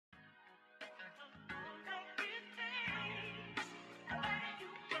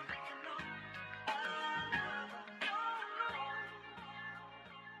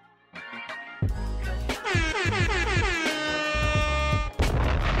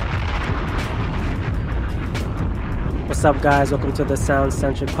What's up, guys? Welcome to the Sound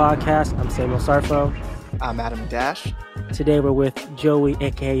Centric Podcast. I'm Samuel Sarfo. I'm Adam Dash. Today we're with Joey,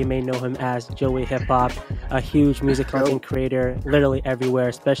 aka you may know him as Joey Hip Hop, a huge music content creator, literally everywhere,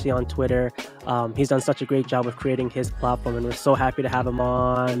 especially on Twitter. He's done such a great job of creating his platform, and we're so happy to have him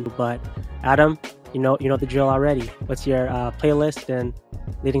on. But Adam, you know the drill already. What's your playlist and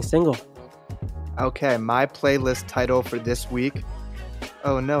leading single? Okay, my playlist title for this week.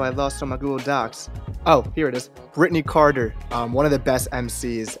 Oh no, I lost on my Google Docs. Oh, here it is. Brittany Carter, one of the best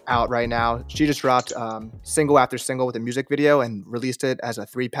MCs out right now. She just dropped single after single with a music video and released it as a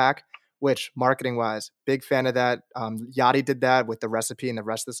 3-pack, which marketing-wise, big fan of that. Yachty did that with The Recipe and the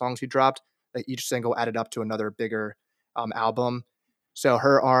rest of the songs he dropped. Like each single added up to another bigger album. So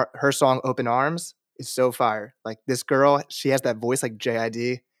her song Open Arms is so fire. Like this girl, she has that voice like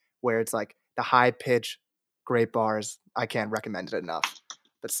JID, where it's like the high pitch, great bars. I can't recommend it enough.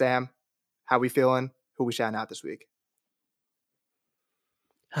 But Sam, how we feeling? Who we shouting out this week?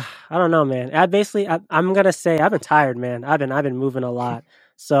 I don't know, man. I'm gonna say I've been tired, man. I've been moving a lot.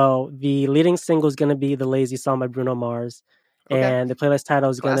 So the leading single is gonna be the Lazy song by Bruno Mars, and the playlist title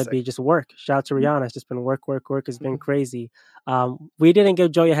is gonna be just Work. Shout out to Rihanna. It's just been work. It's been crazy. We didn't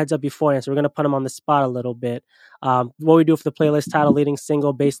give Joey a heads up beforehand, so we're gonna put him on the spot a little bit. What we do for the playlist title, leading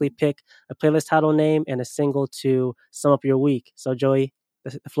single, basically pick a playlist title name and a single to sum up your week. So Joey,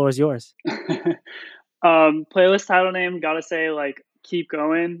 the floor is yours. Playlist title name, gotta say like Keep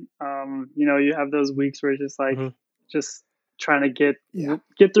Going. You have those weeks where it's just like just trying to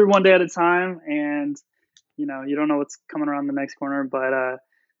get through one day at a time, and you don't know what's coming around the next corner. But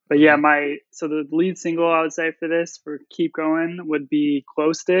yeah, so the lead single I would say for Keep Going would be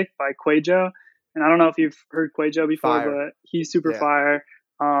Glow Stick by Quajo. And I don't know if you've heard Quajo before, but he's super fire.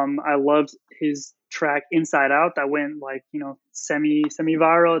 I loved his track Inside Out that went like, semi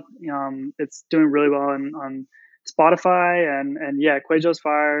viral. It's doing really well on Spotify, and yeah, Quajo's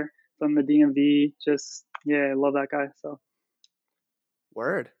fire from the DMV. I love that guy. So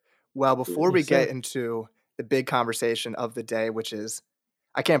word. Well, before we get into the big conversation of the day, which is,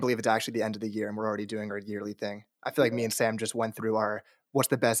 I can't believe it's actually the end of the year and we're already doing our yearly thing. I feel like me and Sam just went through our what's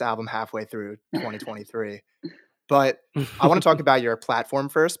the best album halfway through 2023. But I want to talk about your platform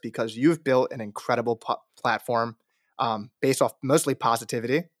first, because you've built an incredible platform based off mostly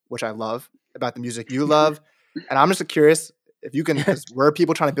positivity, which I love, about the music you love. And I'm just curious if you can, because we're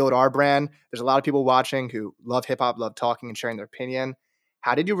people trying to build our brand. There's a lot of people watching who love hip hop, love talking and sharing their opinion.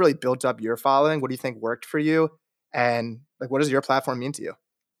 How did you really build up your following? What do you think worked for you? And like, what does your platform mean to you?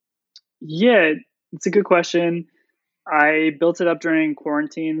 Yeah, it's a good question. I built it up during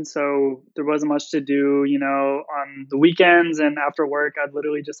quarantine, so there wasn't much to do, on the weekends and after work. I'd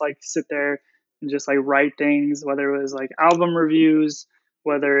literally just like sit there and just like write things, whether it was like album reviews,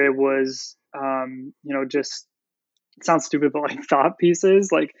 whether it was, just, it sounds stupid, but like thought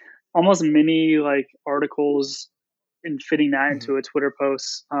pieces, like almost mini like articles, and fitting that into a Twitter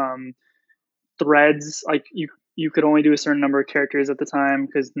post. Threads, like you could only do a certain number of characters at the time,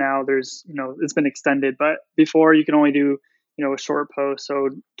 because now there's, it's been extended, but before you can only do, a short post. So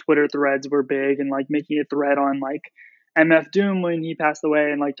Twitter threads were big, and like making a thread on like MF Doom when he passed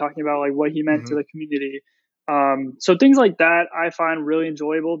away, and like talking about like what he meant to the community. So things like that I find really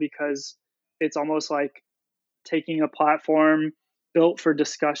enjoyable, because it's almost like taking a platform built for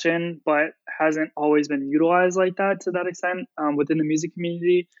discussion, but hasn't always been utilized like that to that extent within the music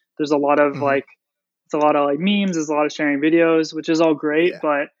community. There's a lot of it's a lot of like memes, there's a lot of sharing videos, which is all great,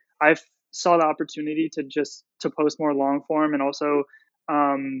 but I saw the opportunity to post more long form. And also,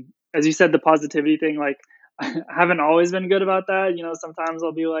 as you said, the positivity thing, like I haven't always been good about that. Sometimes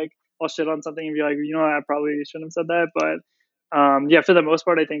I'll be like, I'll shit on something and be like, I probably shouldn't have said that. But for the most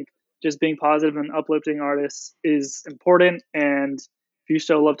part, I think just being positive and uplifting artists is important. And if you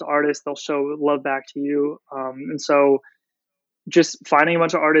show love to artists, they'll show love back to you. And so just finding a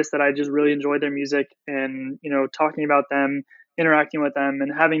bunch of artists that I just really enjoy their music, and, talking about them, interacting with them,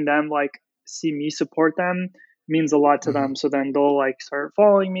 and having them like see me support them means a lot to them. So then they'll like start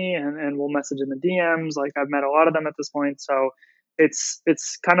following me, and we'll message in the DMs. Like I've met a lot of them at this point. So it's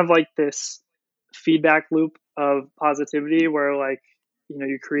kind of like this feedback loop of positivity where like,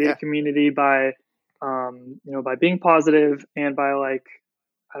 you create a community by, by being positive, and by like,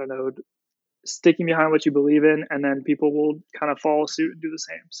 I don't know, sticking behind what you believe in, and then people will kind of follow suit and do the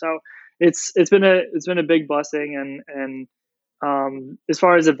same. So it's been a big blessing. And as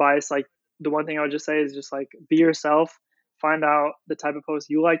far as advice, like the one thing I would just say is just like be yourself, find out the type of post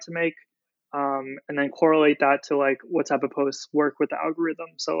you like to make, and then correlate that to like what type of posts work with the algorithm.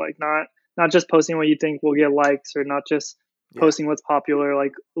 So like not just posting what you think will get likes, or not just posting what's popular.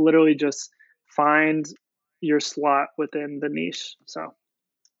 Like literally just find your slot within the niche. So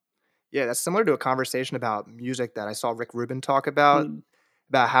yeah, that's similar to a conversation about music that I saw Rick Rubin talk about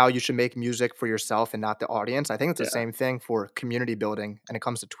how you should make music for yourself and not the audience. I think it's the same thing for community building and it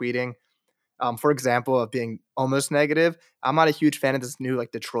comes to tweeting. For example, of being almost negative, I'm not a huge fan of this new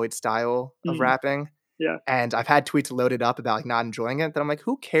like Detroit style of rapping. Yeah. And I've had tweets loaded up about like not enjoying it. That I'm like,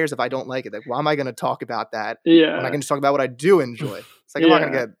 who cares if I don't like it? Like, why am I going to talk about that when I can just talk about what I do enjoy? It's like I'm not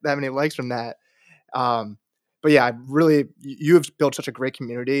going to get that many likes from that. But yeah, you have built such a great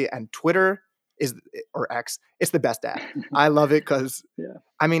community, and Twitter or X, it's the best app. I love it because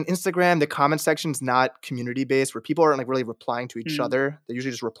I mean, Instagram, the comment section is not community based where people aren't like really replying to each other. They're usually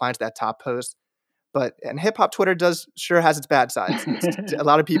just replying to that top post. And hip hop Twitter sure has its bad sides. It's a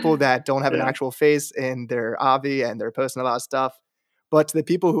lot of people that don't have an actual face in their Avi and they're posting a lot of stuff. But to the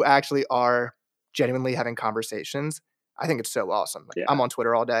people who actually are genuinely having conversations, I think it's so awesome. Like, I'm on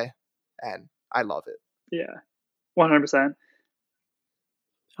Twitter all day and I love it. Yeah, 100%.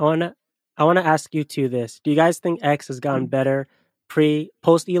 I wanna ask you two this. Do you guys think X has gotten better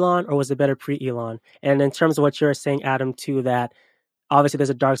post Elon, or was it better pre Elon? And in terms of what you're saying, Adam, too, that obviously there's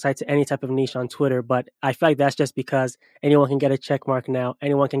a dark side to any type of niche on Twitter, but I feel like that's just because anyone can get a check mark now,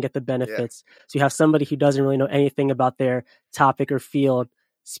 anyone can get the benefits. So you have somebody who doesn't really know anything about their topic or field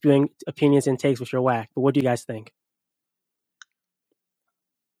spewing opinions and takes, which are whack. But what do you guys think?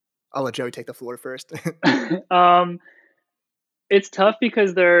 I'll let Joey take the floor first. It's tough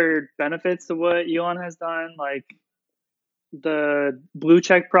because there are benefits to what Elon has done. Like the blue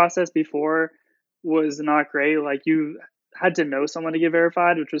check process before was not great. Like you had to know someone to get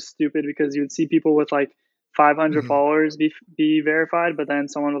verified, which was stupid because you would see people with like 500 followers be verified, but then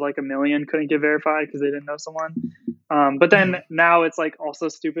someone with like 1 million couldn't get verified because they didn't know someone. But then now it's like also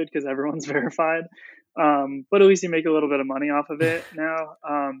stupid because everyone's verified. But at least you make a little bit of money off of it now.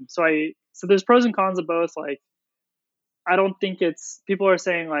 So there's pros and cons of both. Like, I don't think people are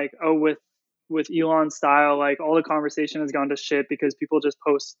saying like, oh, with Elon's style, like all the conversation has gone to shit because people just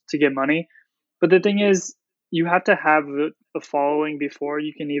post to get money. But the thing is, you have to have a following before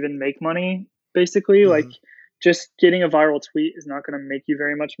you can even make money, basically. Like just getting a viral tweet is not going to make you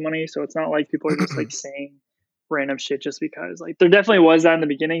very much money. So it's not like people are just like saying random shit just because. Like there definitely was that in the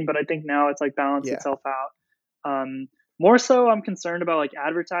beginning, but I think now it's like balanced itself out. More so, I'm concerned about like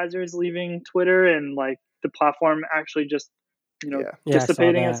advertisers leaving Twitter and like the platform actually just,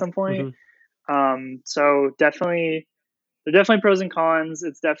 dissipating at some point. So definitely, there are definitely pros and cons.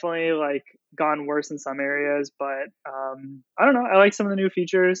 It's definitely like gone worse in some areas, but I don't know. I like some of the new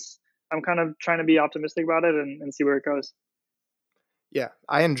features. I'm kind of trying to be optimistic about it and see where it goes. Yeah,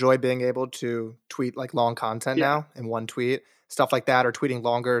 I enjoy being able to tweet like long content now in one tweet, stuff like that, or tweeting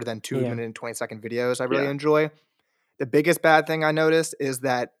longer than 2-minute and 20-second videos. I really enjoy. The biggest bad thing I noticed is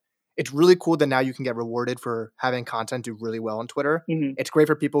that it's really cool that now you can get rewarded for having content do really well on Twitter. It's great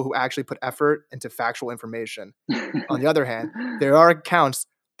for people who actually put effort into factual information. On the other hand, there are accounts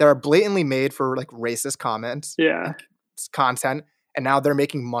that are blatantly made for like racist comments, and content, and now they're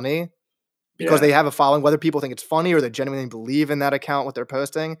making money because they have a following, whether people think it's funny or they genuinely believe in that account, what they're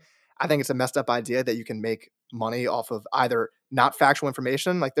posting. I think it's a messed up idea that you can make money off of either not factual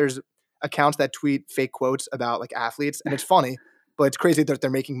information. Like there's accounts that tweet fake quotes about like athletes and it's funny, but it's crazy that they're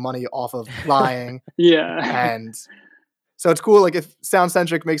making money off of lying. And so it's cool. Like if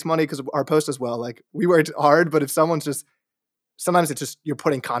Soundcentric makes money because our post as well, like we worked hard, but if someone's sometimes it's just, you're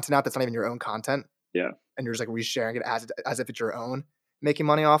putting content out that's not even your own content. And you're just like resharing it as if it's your own, making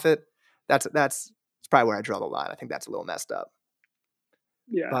money off it. That's probably where I draw the line. I think that's a little messed up.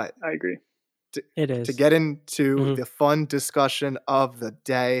 But I agree. It is. To get into the fun discussion of the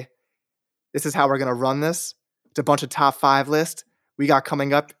day, this is how we're going to run this. It's a bunch of top 5 lists. We got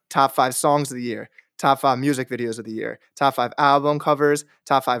coming up top 5 songs of the year, top 5 music videos of the year, top 5 album covers,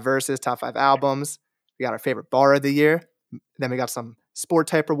 top 5 verses, top 5 albums. We got our favorite bar of the year. Then we got some sport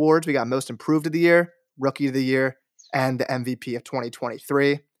type rewards. We got most improved of the year, rookie of the year, and the MVP of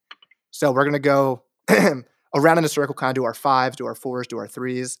 2023. So we're going to go around in a circle, kind of do our 5s, do our 4s, do our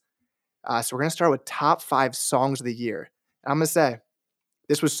 3s. So we're going to start with top 5 songs of the year. And I'm going to say,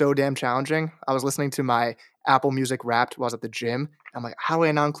 this was so damn challenging. I was listening to my Apple Music Wrapped while I was at the gym. I'm like, how do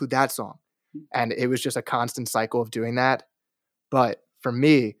I not include that song? And it was just a constant cycle of doing that. But for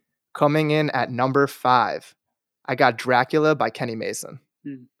me, coming in at number 5, I got Dracula by Kenny Mason.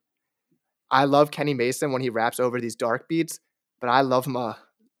 I love Kenny Mason when he raps over these dark beats, but I love him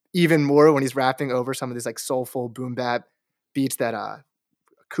even more when he's rapping over some of these like soulful boom bap beats that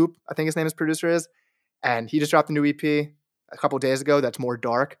Coop, I think his name is producer is. And he just dropped a new EP a couple days ago that's more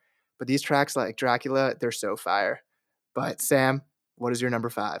dark. But these tracks like Dracula, they're so fire. But Sam, what is your number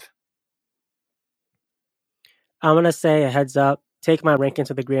 5? I'm gonna say a heads up. Take my rankings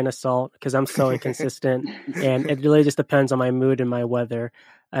with a grain of salt because I'm so inconsistent, and it really just depends on my mood and my weather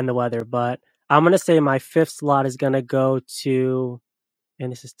and the weather. But I'm gonna say my fifth slot is gonna go to,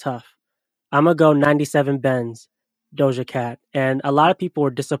 and this is tough. I'm gonna go 97 Benz, Doja Cat, and a lot of people were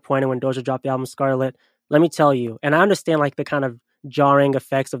disappointed when Doja dropped the album Scarlet. Let me tell you, and I understand like the kind of jarring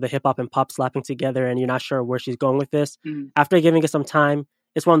effects of the hip hop and pop slapping together, and you're not sure where she's going with this. After giving it some time,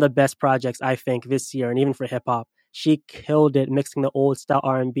 it's one of the best projects I think this year, and even for hip hop. She killed it mixing the old style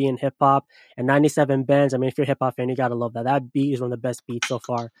R&B and hip hop. And 97 Benz, I mean, if you're a hip hop fan, you gotta love that. That beat is one of the best beats so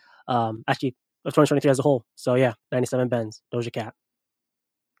far. Actually, of 2023 as a whole. So yeah, 97 Benz, Doja Cat.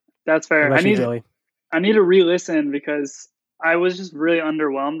 That's fair. What about you, Joey? I need to re-listen because I was just really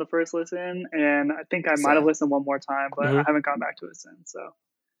underwhelmed the first listen, and I think I might have listened one more time, but I haven't gone back to it since. So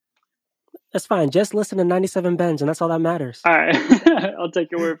that's fine. Just listen to 97 Benz, and that's all that matters. All right, I'll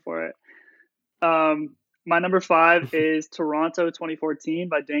take your word for it. My number 5 is Toronto 2014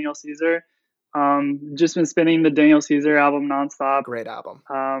 by Daniel Caesar. Just been spinning the Daniel Caesar album nonstop. Great album.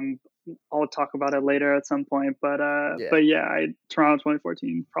 I'll talk about it later at some point, but yeah, Toronto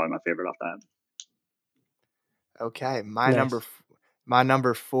 2014 probably my favorite off that. Okay, my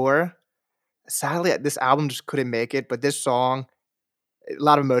number 4. Sadly, this album just couldn't make it, but this song, a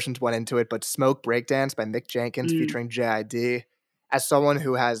lot of emotions went into it. But "Smoke Breakdance" by Mick Jenkins featuring JID. As someone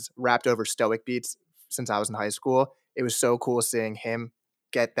who has rapped over stoic beats since I was in high school, it was so cool seeing him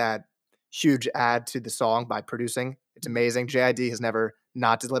get that huge add to the song by producing. It's amazing. JID has never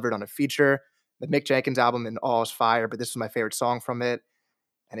not delivered on a feature. The Mick Jenkins album in all is fire, but this was my favorite song from it,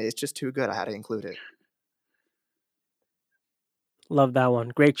 and it's just too good. I had to include it. Love that one.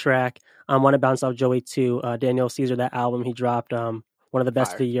 Great track. I want to bounce off Joey too. Daniel Caesar, that album he dropped, one of the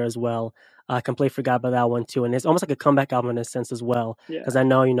best of the year as well. I completely forgot about that one too. And it's almost like a comeback album in a sense as well. Because I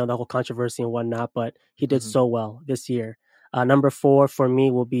know, the whole controversy and whatnot, but he did so well this year. Number 4 for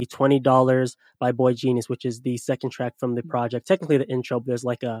me will be $20 by Boy Genius, which is the second track from the project. Technically the intro, but there's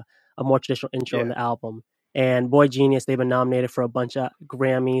like a more traditional intro in the album. And Boy Genius, they've been nominated for a bunch of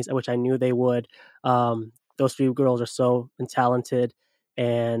Grammys, which I knew they would. Those 3 girls are so talented,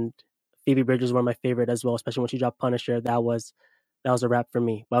 and Phoebe Bridgers is one of my favorite as well, especially when she dropped Punisher. That was a wrap for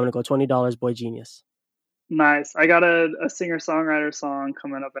me. But I'm gonna go $20, Boy Genius. Nice. I got a singer-songwriter song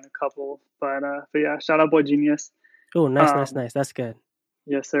coming up in a couple, but yeah, shout out Boy Genius. Oh, nice. That's good.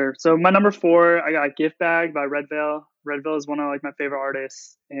 Yes, sir. So my number 4, I got Gift Bag by Red Veil. Red Veil is one of like my favorite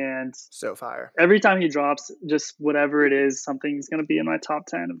artists, and so fire. Every time he drops, just whatever it is, something's gonna be in my top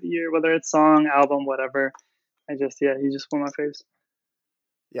 10 of the year, whether it's song, album, whatever. He's just one of my faves.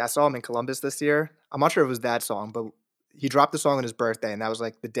 Yeah, I saw him in Columbus this year. I'm not sure if it was that song, but he dropped the song on his birthday, and that was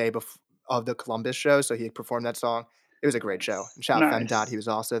like the day of the Columbus show, so he performed that song. It was a great show. And shout out Femdot, he was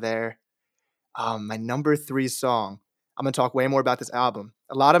also there. My number 3 song, I'm going to talk way more about this album.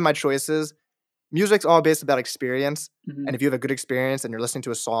 A lot of my choices, music's all based about experience, and if you have a good experience and you're listening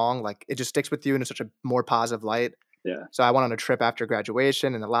to a song, like it just sticks with you in such a more positive light. Yeah. So I went on a trip after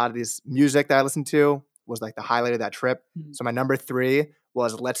graduation, and a lot of these music that I listened to was like the highlight of that trip. So my number 3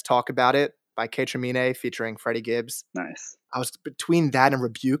 was "Let's Talk About It" by Kaytraminé featuring Freddie Gibbs. Nice. I was between that and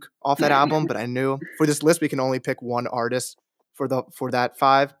 "Rebuke" off that album, but I knew for this list we can only pick one artist for that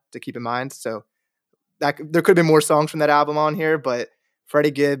 5 to keep in mind. So that there could have been more songs from that album on here, but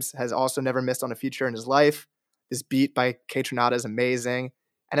Freddie Gibbs has also never missed on a feature in his life. This beat by Kaytranada is amazing,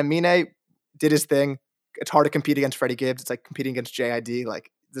 and Amine did his thing. It's hard to compete against Freddie Gibbs. It's like competing against JID.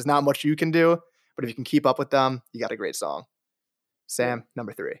 Like there's not much you can do, but if you can keep up with them, you got a great song. Sam,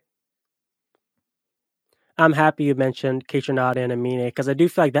 number 3. I'm happy you mentioned Kaytranada and Amine because I do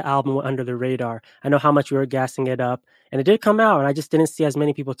feel like the album went under the radar. I know how much we were gassing it up, and it did come out, and I just didn't see as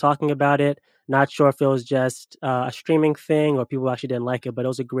many people talking about it. Not sure if it was just a streaming thing or people actually didn't like it, but it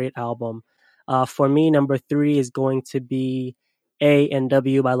was a great album. For me, number 3 is going to be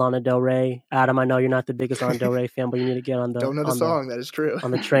A&W by Lana Del Rey. Adam, I know you're not the biggest Lana Del Rey fan, but you need to get on the Don't know the song. That is true.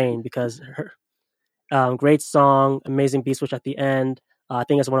 On the train because her great song, amazing beat switch at the end. I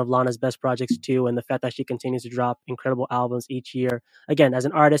think it's one of Lana's best projects too, and the fact that she continues to drop incredible albums each year. Again, as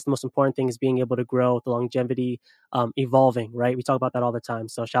an artist, the most important thing is being able to grow, the longevity, evolving, right? We talk about that all the time.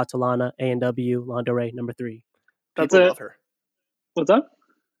 So shout out to Lana, A&W, Lana Del Rey, number 3. People love her. What's up?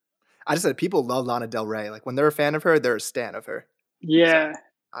 I just said people love Lana Del Rey. Like when they're a fan of her, they're a stan of her. Yeah.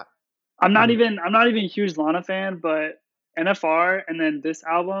 So, I'm not even a huge Lana fan, but NFR and then this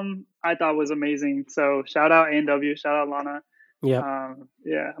album I thought was amazing. So shout out A&W, shout out Lana. Yeah.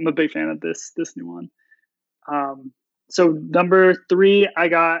 Yeah, I'm a big fan of this new one. So number 3, I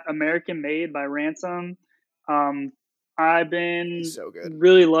got American Made by Ransom. I've been so good.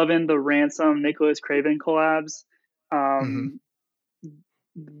 Really loving the Ransom Nicholas Craven collabs. Mm-hmm.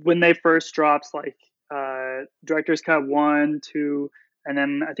 When they first dropped, like Director's Cut 1, 2, and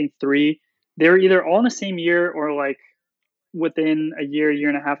then I think 3, they were either all in the same year or like within a year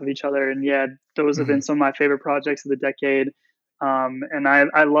and a half of each other. And yeah, those have Mm-hmm. been some of my favorite projects of the decade. And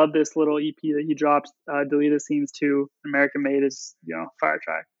I love this little EP that he dropped, Deleted Scenes 2, American Made is, fire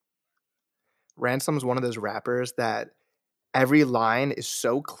track. Ransom's one of those rappers that every line is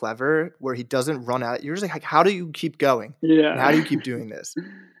so clever where he doesn't run out. You're just like, how do you keep going? Yeah. And how do you keep doing this?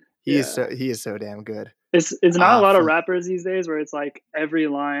 He Yeah. is so damn good. It's not a lot of rappers these days where it's like every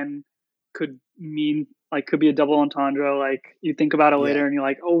line could mean like could be a double entendre. Like you think about it later and you're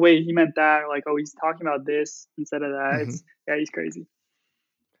like, oh wait, he meant that. Or like, oh, he's talking about this instead of that. Mm-hmm. He's crazy.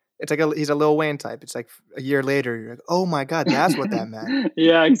 It's like he's a Lil Wayne type. It's like a year later, you're like, oh my God, that's what that meant.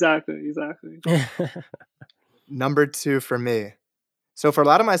 Yeah, exactly. Number 2 for me. So for a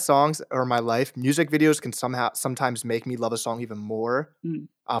lot of my songs or my life, music videos can sometimes make me love a song even more.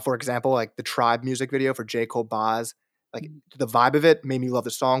 For example, like the Tribe music video for J. Cole Boz, like the vibe of it made me love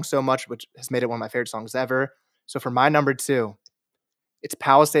the song so much, which has made it one of my favorite songs ever. So for my number 2, it's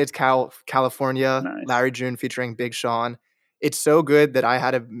Palisades, California, Nice. Larry June featuring Big Sean. It's so good that I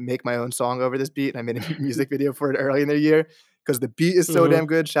had to make my own song over this beat, and I made a music video for it early in the year because the beat is so damn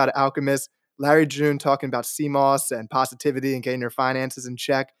good. Shout out Alchemist. Larry June talking about CMOS and positivity and getting your finances in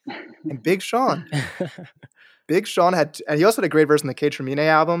check. And Big Sean. Big Sean and he also had a great verse on the K Tremine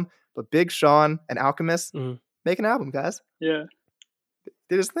album, but Big Sean and Alchemist make an album, guys. Yeah.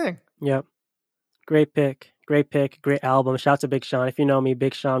 Did his thing. Yep. Great pick. Great album. Shout out to Big Sean. If you know me,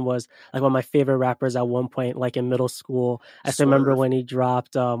 Big Sean was like one of my favorite rappers at one point, like in middle school. I still remember when he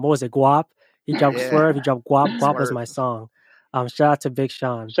dropped, what was it, Guap? He dropped Swerve, he dropped Guap. Guap was my song. Shout out to Big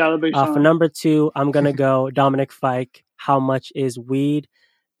Sean. Shout out to Big Sean. For number 2, I'm going to go Dominic Fike, How Much Is Weed?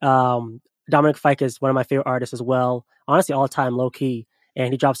 Dominic Fike is one of my favorite artists as well. Honestly, all time, low key.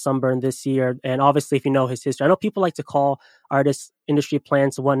 And he dropped Sunburn this year. And obviously, if you know his history, I know people like to call artists industry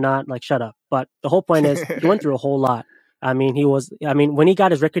plants and whatnot, like, shut up. But the whole point is he went through a whole lot. I mean, when he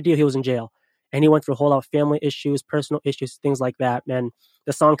got his record deal, he was in jail. And he went through a whole lot of family issues, personal issues, things like that. And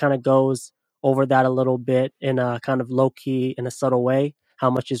the song kind of goes over that a little bit in a kind of low key, in a subtle way. How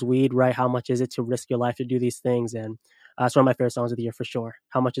much is weed, right? How much is it to risk your life to do these things? And it's one of my favorite songs of the year for sure.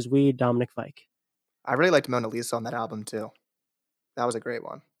 How Much Is Weed, Dominic Fike. I really liked Mona Lisa on that album too. That was a great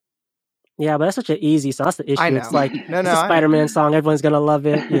one. Yeah, but that's such an easy song. That's the issue. I know. It's like it's a Spider-Man song. Everyone's going to love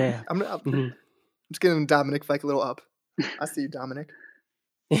it. Yeah. I'm just giving Dominic Fike a little up. I see you, Dominic.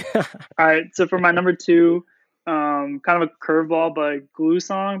 All right. So for my number 2, kind of a curveball, but Glue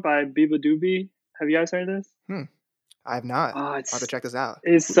Song by Biba Doobie. Have you guys heard this? I have not. I'll have to check this out.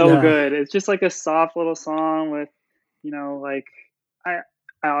 It's so good. It's just like a soft little song with, like I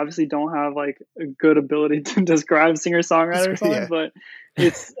obviously don't have like a good ability to describe singer-songwriter songs, but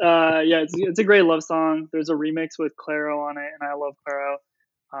it's it's a great love song. There's a remix with Clairo on it, and I love Clairo.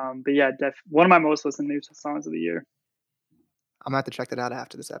 But yeah, one of my most listened to songs of the year. I'm gonna have to check that out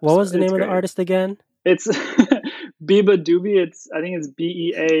after this episode. What was the name of the artist again? It's Biba Doobie. I think it's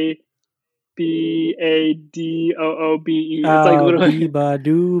BEABADOOBE. It's like literally Biba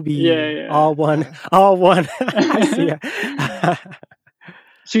Doobie. Yeah. All one. I see her.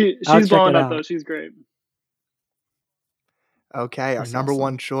 She's blowing up though. She's great. Okay, our number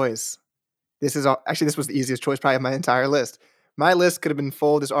 1 choice. This was the easiest choice probably of my entire list. My list could have been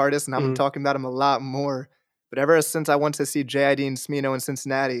full of this artist, and I'm talking about him a lot more. But ever since I went to see J.I.D. and Smino in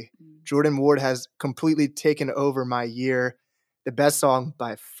Cincinnati, Jordan Ward has completely taken over my year. The best song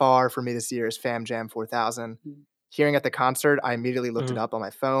by far for me this year is Fam Jam 4000. Hearing at the concert, I immediately looked it up on my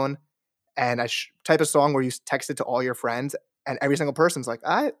phone, and I type a song where you text it to all your friends, and every single person's like,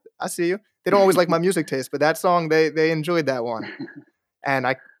 I see you. They don't always like my music taste, but that song, they enjoyed that one. And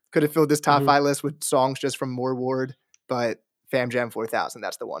I could have filled this top 5 list with songs just from more Ward, but Fam Jam 4000,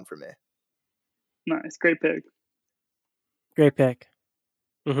 that's the one for me. Nice. Great pick.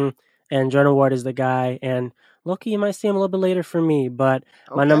 And Jordan Ward is the guy. And Loki, you might see him a little bit later for me, but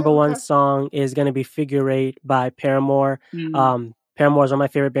my number 1 song is going to be Figure 8 by Paramore. Paramore is one of my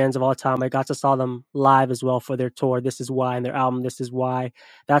favorite bands of all time. I got to saw them live as well for their tour, This Is Why, and their album, This Is Why.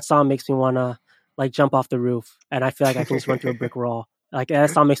 That song makes me want to like jump off the roof, and I feel like I can just run through a brick wall. Like that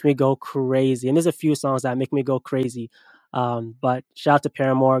song makes me go crazy. And there's a few songs that make me go crazy. But shout out to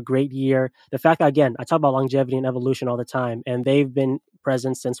Paramore, great year. The fact that, again, I talk about longevity and evolution all the time, and they've been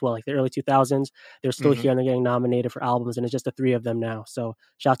present since the early 2000s. They're still here and they're getting nominated for albums, and it's just the 3 of them now. So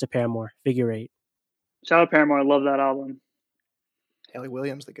shout out to Paramore, Figure 8. Shout out Paramore. I love that album. Haley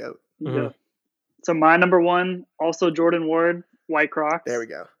Williams, the GOAT. Yeah. So my number 1, also Jordan Ward, White Crocs. There we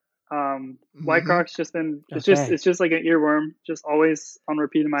go. White Croc's just been it's Okay. just like an earworm, just always on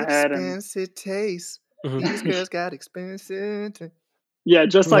repeat in my head. And Expensive taste. These girls got expensive. yeah,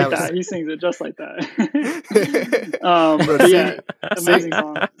 just like That was that. He sings it just like that. Bro, But yeah, amazing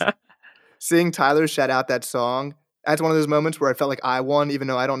song. seeing Tyler shout out that song, that's one of those moments where I felt like I won, even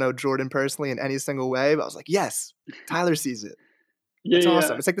though I don't know Jordan personally in any single way. But I was like, yes, Tyler sees it. Yeah, It's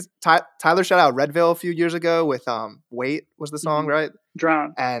awesome. It's like this Tyler shout out Redville a few years ago with Wait was the song, right?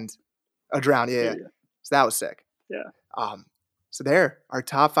 Drown. And Drown, yeah. So that was sick. Yeah. So there, our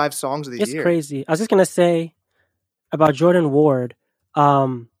top 5 songs of the year. It's crazy. I was just gonna say about Jordan Ward.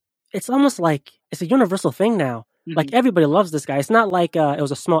 It's almost like it's a universal thing now. Like everybody loves this guy. It's not like it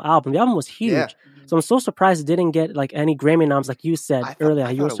was a small album. The album was huge. Yeah. So I'm so surprised it didn't get like any Grammy noms, like you said earlier.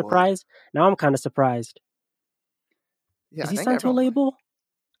 You were surprised. Now I'm kind of surprised. Yeah, is he signed to a label?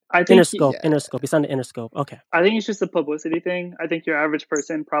 I think Interscope. He signed to Interscope. Okay. I think it's just a publicity thing. I think your average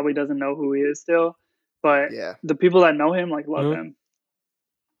person probably doesn't know who he is still, but the people that know him like love him.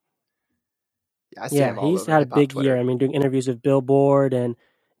 Yeah, I see him all he's over had a big Twitter. year. I mean, doing interviews with Billboard and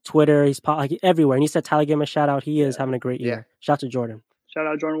Twitter. He's like everywhere. And he said Tyler gave him a shout out. He is having a great year. Shout out to Jordan. Shout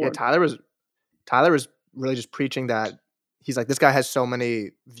out Jordan Ward. Yeah, Tyler was really just preaching that. He's like, this guy has so many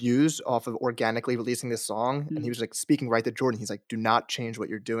views off of organically releasing this song. And he was like speaking right to Jordan. He's like, do not change what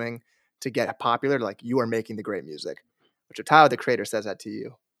you're doing to get popular. Like, you are making the great music. Which if Tyler, the creator, says that to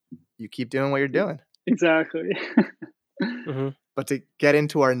you, you keep doing what you're doing. Exactly. But to get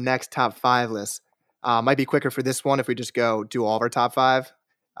into our next top 5 list, might be quicker for this one if we just go do all of our top 5.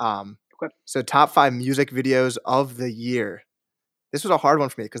 So top 5 music videos of the year. This was a hard one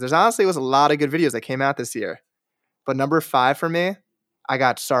for me because there's honestly was a lot of good videos that came out this year. But number 5 for me, I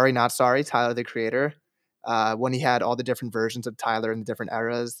got Sorry Not Sorry, Tyler, the creator. When he had all the different versions of Tyler in the different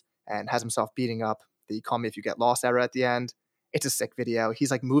eras and has himself beating up the Call Me If You Get Lost era at the end. It's a sick video.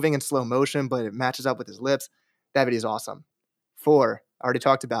 He's like moving in slow motion, but it matches up with his lips. That video is awesome. 4, I already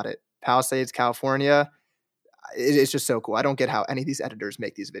talked about it. Palisades, California. It's just so cool. I don't get how any of these editors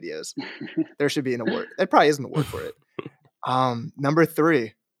make these videos. There should be an award. There probably is an award for it. Number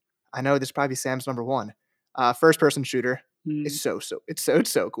 3, I know this probably Sam's number 1. First person shooter. It's so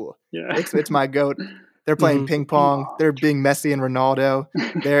cool. Yeah. It's my goat. They're playing ping pong. They're being Messi and Ronaldo.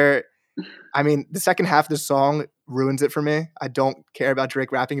 The second half of the song ruins it for me. I don't care about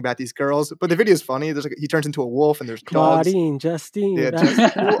Drake rapping about these girls, but the video is funny. There's he turns into a wolf and there's Claudine, dogs. Justine.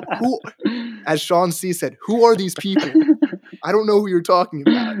 Yeah, who, as Sean C said, who are these people? I don't know who you're talking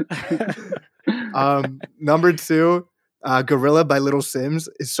about. Number 2, Gorilla by Little Sims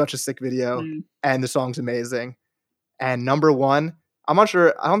is such a sick video, and the song's amazing. And number 1, I'm not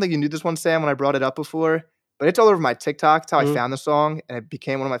sure. I don't think you knew this one, Sam, when I brought it up before, but it's all over my TikTok. It's how I found the song, and it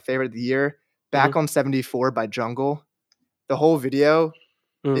became one of my favorite of the year. Back on 74 by Jungle. The whole video,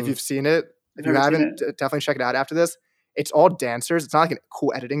 if you've seen it, if you haven't, definitely check it out after this. It's all dancers. It's not like a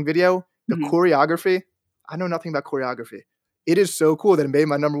cool editing video. The choreography, I know nothing about choreography. It is so cool that it made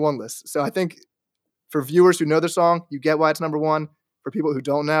my number 1 list. So I think for viewers who know the song, you get why it's number 1. For people who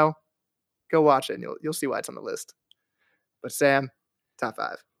don't know, go watch it and you'll see why it's on the list. But Sam, top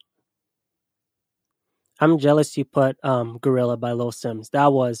 5. I'm jealous you put Gorilla by Lil Sims.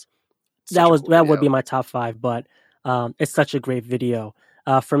 That would be my top 5, but it's such a great video.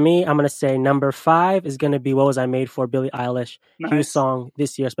 For me, I'm gonna say number 5 is gonna be What Was I Made For, Billie Eilish. Nice. Huge song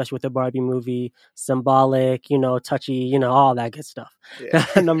this year, especially with the Barbie movie, symbolic, touchy, all that good stuff. Yeah.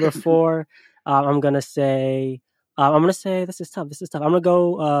 Number 4, I'm gonna say this is tough. I'm gonna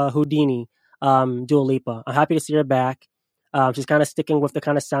go Houdini, Dua Lipa. I'm happy to see her back. She's kind of sticking with the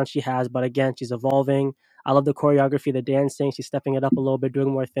kind of sound she has, but again, she's evolving. I love the choreography, the dancing. She's stepping it up a little bit,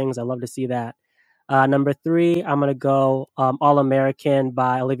 doing more things. I love to see that. Number 3, I'm gonna go All American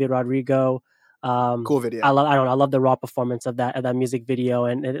by Olivia Rodrigo. Cool video. I love the raw performance of that music video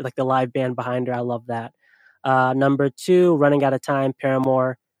and like the live band behind her. I love that. Number 2, Running Out of Time,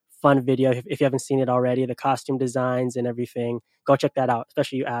 Paramore. Fun video. If you haven't seen it already, the costume designs and everything, go check that out.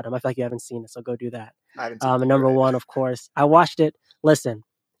 Especially you, Adam. I feel like you haven't seen it, so go do that. I haven't seen it. Number 1, of course, I watched it. Listen,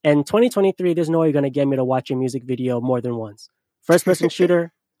 in 2023, there's no way you're gonna get me to watch a music video more than once. First person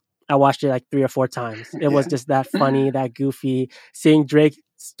shooter, I watched it like 3 or 4 times. It was just that funny, that goofy. Seeing Drake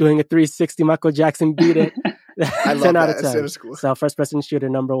doing a 360, Michael Jackson beat it. I love 10 that. out of 10. It was cool. So first person shooter,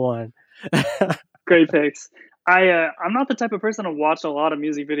 number 1. Great picks. I'm not the type of person to watch a lot of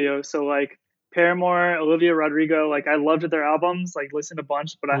music videos. So like Paramore, Olivia Rodrigo, like I loved their albums, like listened a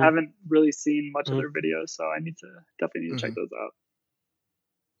bunch, but I haven't really seen much of their videos. So I definitely need to check those out.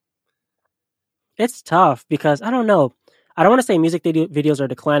 It's tough because I don't know. I don't want to say music videos are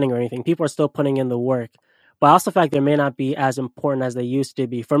declining or anything. People are still putting in the work. But I also feel like they may not be as important as they used to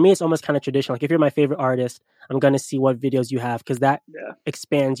be. For me, it's almost kind of traditional. Like if you're my favorite artist, I'm going to see what videos you have because that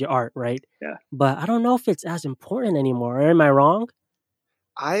expands your art, right? Yeah. But I don't know if it's as important anymore. Am I wrong?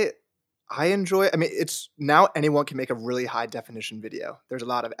 I enjoy, I mean, it's now anyone can make a really high definition video. There's a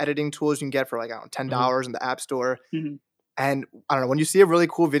lot of editing tools you can get for like, I don't know, $10 in the App Store. Mm-hmm. And I don't know, when you see a really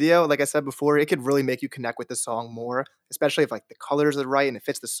cool video, like I said before, it could really make you connect with the song more, especially if like the colors are right and it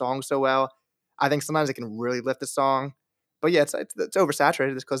fits the song so well. I think sometimes it can really lift the song. But yeah, it's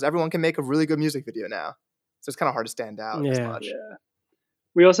oversaturated because everyone can make a really good music video now. So it's kind of hard to stand out as much. Yeah.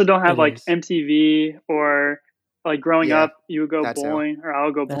 We also don't have like MTV or like growing up, you would go bowling or I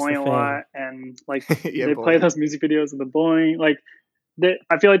would go bowling a lot. And like they play those music videos of the bowling. Like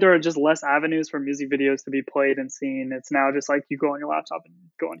I feel like there are just less avenues for music videos to be played and seen. It's now just like you go on your laptop and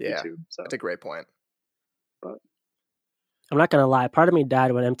go on YouTube. So that's a great point. But I'm not going to lie. Part of me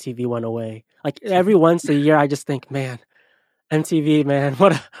died when MTV went away. Like every once a year, I just think, man, MTV, man,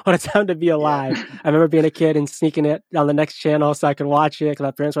 what a time to be alive. Yeah. I remember being a kid and sneaking it on the next channel so I could watch it because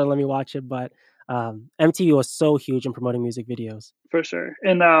my parents wouldn't let me watch it. But MTV was so huge in promoting music videos. For sure.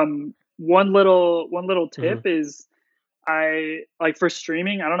 And one little tip is I like for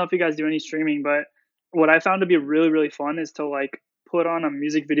streaming. I don't know if you guys do any streaming, but what I found to be really, really fun is to like put on a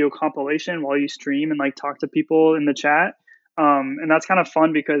music video compilation while you stream and like talk to people in the chat. And that's kind of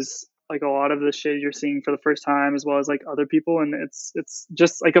fun because like a lot of the shit you're seeing for the first time as well as like other people. And it's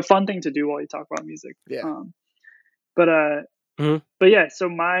just like a fun thing to do while you talk about music. Yeah. But yeah, so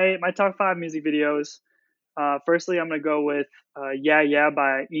my top 5 music videos, firstly, I'm going to go with Yeah Yeah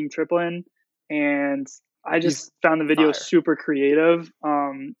by Eam Triplin. And I just found the video super creative.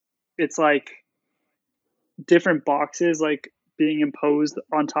 It's like different boxes like being imposed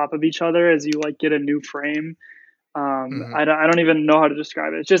on top of each other as you like get a new frame. I don't even know how to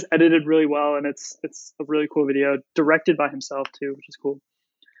describe it. It's just edited really well, and it's a really cool video, directed by himself too, which is cool.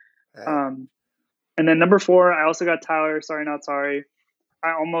 And then number 4, I also got Tyler, Sorry Not Sorry.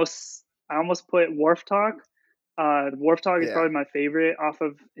 I almost put Wharf Talk. Wharf Talk is probably my favorite off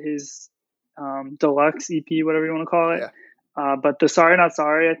of his deluxe EP, whatever you want to call it. But the Sorry Not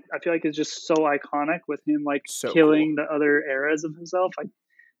Sorry, I feel like is just so iconic with him like killing the other eras of himself. Like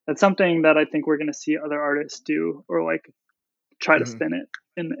that's something that I think we're going to see other artists do, or like try to spin it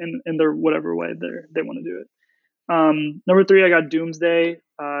in their whatever way they want to do it. Number 3, I got Doomsday.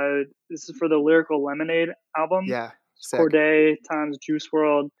 This is for the Lyrical Lemonade album. Yeah. Corday times Juice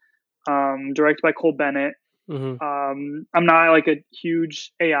WRLD, directed by Cole Bennett. I'm not like a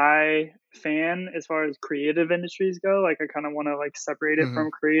huge AI fan as far as creative industries go. Like I kind of want to like separate it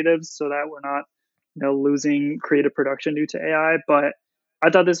from creatives so that we're not, losing creative production due to AI. But I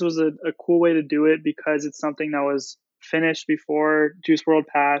thought this was a cool way to do it because it's something that was finished before Juice WRLD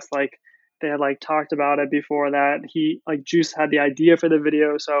passed. Like they had like talked about it before that. Juice had the idea for the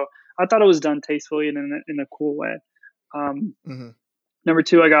video, so I thought it was done tastefully and in a cool way. Number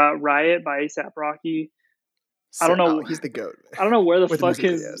 2, I got Riot by A$AP Rocky. I don't know. He's the GOAT. I don't know where the fuck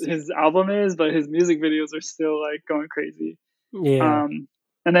his album is, but his music videos are still like going crazy. Yeah.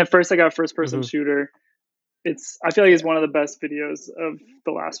 And then first I got First Person Shooter. I feel like it's one of the best videos of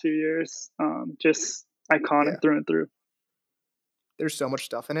the last few years. Just iconic through and through. There's so much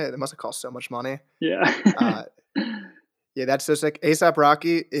stuff in it. It must have cost so much money. Yeah. Yeah, that's just like A$AP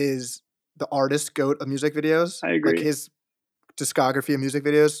Rocky is the artist GOAT of music videos. I agree. Like his discography of music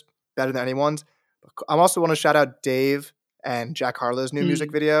videos better than anyone's. I also want to shout out Dave and Jack Harlow's new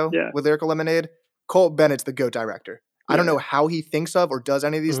music video with Lyrical Lemonade. Cole Bennett's the GOAT director. I don't know how he thinks of or does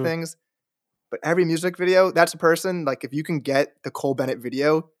any of these things, but every music video, that's a person, like if you can get the Cole Bennett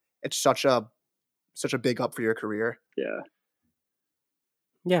video, it's such a big up for your career.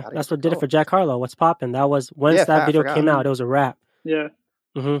 Yeah, that's what did it for Jack Harlow. What's poppin'? That was once that video came out, it was a wrap. Yeah.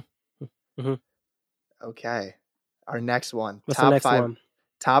 Okay. Our next one. What's the next one?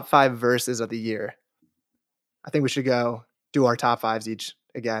 Top 5 verses of the year. I think we should go do our top 5s each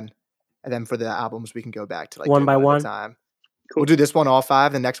again. And then for the albums, we can go back to like one by one at a time. Cool. We'll do this one all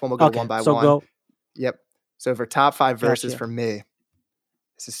 5. The next one we'll go one by one. Go. Yep. So for top 5 verses for me,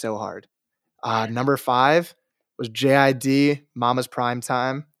 this is so hard. Number 5 was JID, Mama's Prime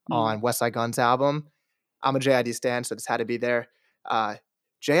Time on West Side Gun's album. I'm a JID stan, so this had to be there.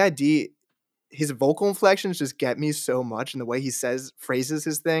 JID, his vocal inflections just get me so much in the way he phrases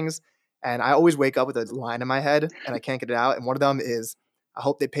his things. And I always wake up with a line in my head and I can't get it out. And one of them is, I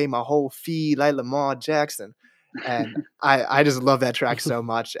hope they pay my whole fee like Lamar Jackson. And I just love that track so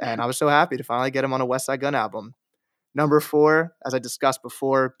much. And I was so happy to finally get him on a West Side Gun album. Number 4, as I discussed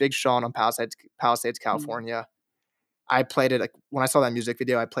before, Big Sean on Palisades, California. I played it, like, when I saw that music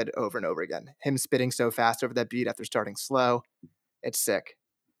video, I played it over and over again. Him spitting so fast over that beat after starting slow. It's sick.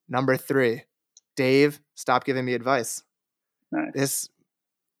 Number 3, Dave, Stop Giving Me Advice. Nice.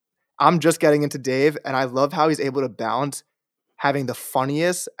 I'm just getting into Dave, and I love how he's able to balance having the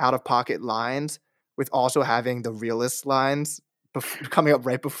funniest out-of-pocket lines with also having the realest lines coming up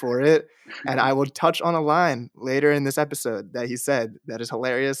right before it. And I will touch on a line later in this episode that he said that is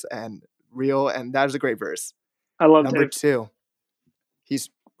hilarious and real, and that is a great verse. I love Number Dave. 2, he's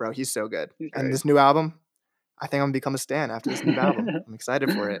so good. He's and great. this new album, I think I'm gonna become a stan after this new album. I'm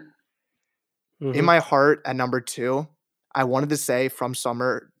excited for it. Mm-hmm. In my heart, at number 2, I wanted to say From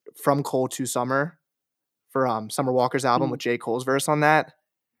Cole to Summer for Summer Walker's album with J. Cole's verse on that.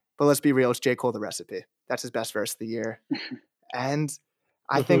 But let's be real, it's J. Cole The Recipe. That's his best verse of the year. And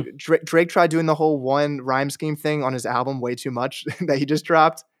I think Drake tried doing the whole one rhyme scheme thing on his album way too much that he just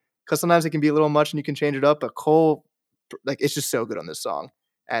dropped, because sometimes it can be a little much and you can change it up. But Cole, like, it's just so good on this song.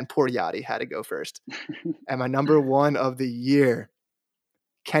 And poor Yachty had to go first. And my number 1 of the year,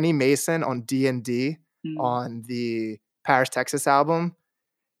 Kenny Mason on D&D on the Paris, Texas album.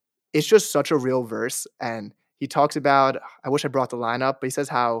 It's just such a real verse. And he talks about, I wish I brought the line up, but he says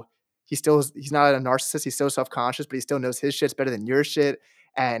how he's not a narcissist. He's so self-conscious, but he still knows his shit's better than your shit.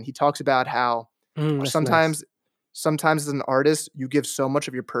 And he talks about how sometimes as an artist, you give so much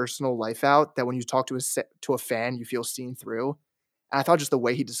of your personal life out that when you talk to a fan, you feel seen through. And I thought just the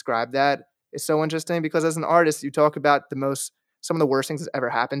way he described that is so interesting, because as an artist, you talk about some of the worst things that's ever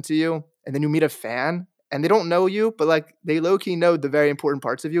happened to you. And then you meet a fan and they don't know you, but like they low-key know the very important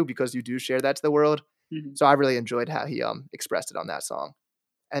parts of you because you do share that to the world. Mm-hmm. So I really enjoyed how he expressed it on that song.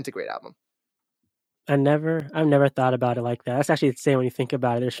 And it's a great album. I've never thought about it like that. That's actually insane when you think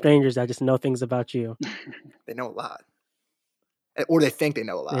about it. There's strangers that just know things about you. They know a lot. Or they think they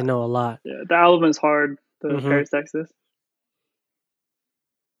know a lot. They know a lot. Yeah, the album is hard, Paris, Texas.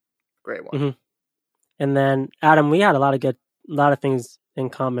 Great one. Mm-hmm. And then, Adam, we had a lot of things in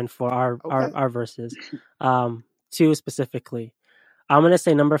common for our verses. 2 specifically. I'm going to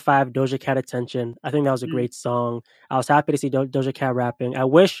say number 5, Doja Cat, Attention. I think that was a great song. I was happy to see Doja Cat rapping. I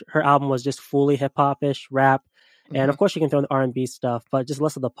wish her album was just fully hip-hop-ish rap. And of course, you can throw in the R&B stuff, but just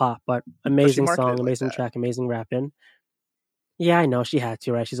less of the pop. But amazing song, amazing track, amazing rapping. Yeah, I know. She had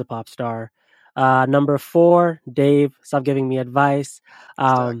to, right? She's a pop star. Number 4, Dave, Stop Giving Me Advice.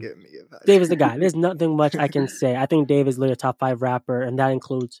 Stop giving me advice. Dave is the guy. There's nothing much I can say. I think Dave is literally a top 5 rapper, and that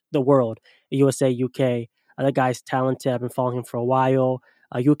includes the world, USA, UK. The guy's talented. I've been following him for a while.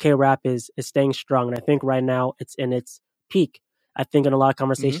 UK rap is staying strong, and I think right now it's in its peak. I think in a lot of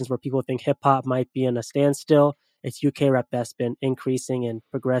conversations where people think hip-hop might be in a standstill, it's UK rap that's been increasing and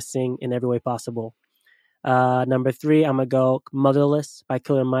progressing in every way possible. Number 3, I'm going to go Motherless by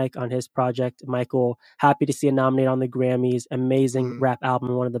Killer Mike on his project. Michael, happy to see it nominated on the Grammys. Amazing rap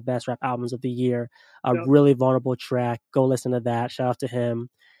album, one of the best rap albums of the year. A really vulnerable track. Go listen to that. Shout out to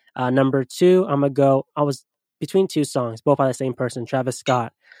him. Number 2, I'm going to go, I was between 2 songs, both by the same person, Travis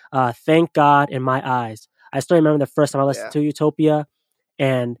Scott. Thank God in My Eyes. I still remember the first time I listened to Utopia,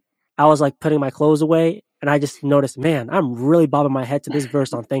 and I was like putting my clothes away, and I just noticed, man, I'm really bobbing my head to this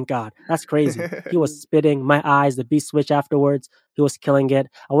verse on Thank God. That's crazy. He was spitting, My Eyes, the beat switch afterwards. He was killing it.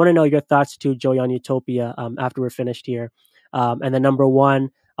 I want to know your thoughts too, Joey, on Utopia after we're finished here. And then number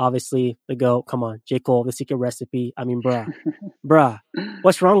 1, obviously, the GOAT. Come on, J. Cole, The Secret Recipe. I mean, bruh,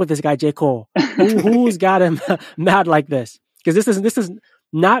 what's wrong with this guy, J. Cole? Who's got him mad like this? Because this is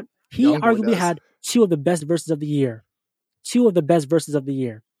not. He arguably had 2 of the best verses of the year. 2 of the best verses of the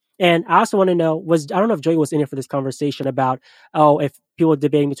year. And I also want to know, I don't know if Joey was in here for this conversation about, if people were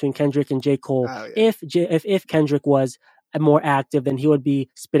debating between Kendrick and J. Cole, if Kendrick was more active, then he would be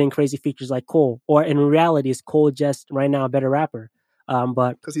spitting crazy features like Cole. Or in reality, is Cole just right now a better rapper?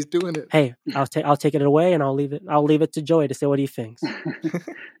 But because he's doing it. Hey, I'll take it away, and I'll leave it to Joey to say what he thinks.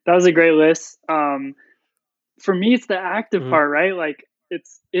 That was a great list. For me, it's the active part, right? Like,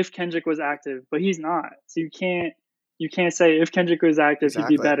 it's if Kendrick was active, but he's not. So you can't say if Kendrick was active, he'd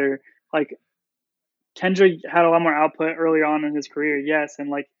be better. Like, Kendrick had a lot more output earlier on in his career, yes, and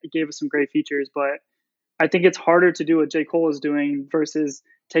like it gave us some great features, but I think it's harder to do what J. Cole is doing versus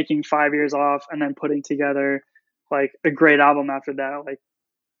taking 5 years off and then putting together like a great album after that. Like,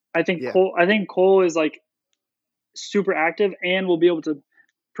 I think Cole is like super active and will be able to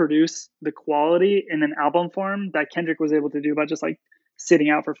produce the quality in an album form that Kendrick was able to do by just like sitting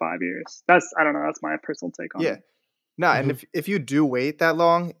out for 5 years. That's my personal take on it. No, and if you do wait that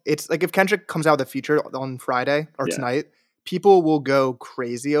long, it's like if Kendrick comes out with a feature on Friday or tonight, people will go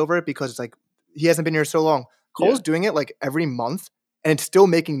crazy over it because it's like he hasn't been here so long. Cole's doing it like every month, and it's still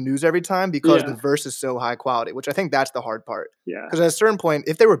making news every time because the verse is so high quality, which I think that's the hard part. Yeah. Because at a certain point,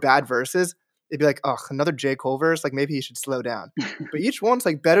 if they were bad verses, it'd be like, oh, another J. Cole verse? Like, maybe he should slow down. But each one's,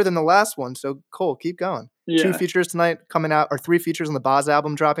 like, better than the last one, so Cole, keep going. Yeah. 2 features tonight coming out, or 3 features on the Boz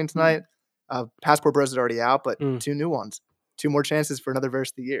album dropping tonight. Passport Bros is already out, but 2 new ones. 2 more chances for another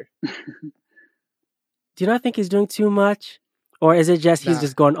verse of the year. Do you not think he's doing too much? Or is it just he's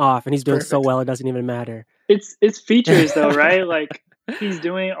just going off and he's doing so well it doesn't even matter? It's features though, right? Like he's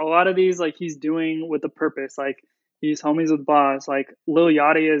doing a lot of these, like he's doing with a purpose. Like he's homies with Boz. Like Lil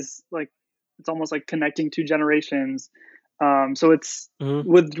Yachty is like, it's almost like connecting 2 generations. So it's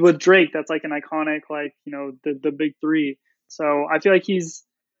with Drake, that's like an iconic, like, you know, the big 3. So I feel like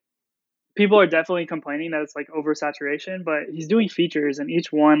people are definitely complaining that it's like oversaturation, but he's doing features and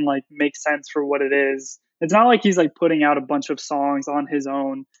each one like makes sense for what it is. It's not like he's like putting out a bunch of songs on his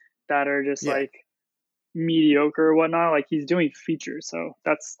own that are just like mediocre or whatnot. Like he's doing features. So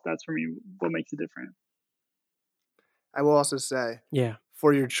that's for me what makes it different. I will also say,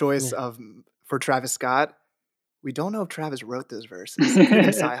 for your choice for Travis Scott, we don't know if Travis wrote those verses. Even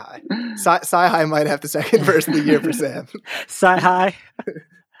Sci-Hi. Sci-Hi might have the second verse of the year for Sam. Sci-Hi.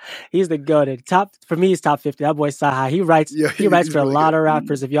 He's the goated. For me, he's top 50. That boy Sci-Hi. He writes for really a lot of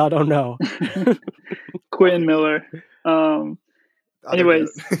rappers, if y'all don't know. Quentin Miller. Anyways,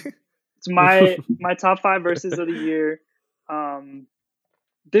 it's my top 5 verses of the year.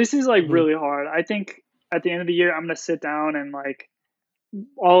 This is like really hard. I think at the end of the year, I'm gonna sit down and like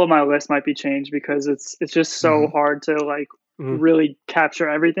all of my lists might be changed because it's just so hard to like really capture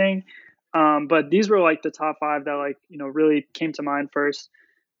everything. But these were like the top 5 that like, you know, really came to mind first.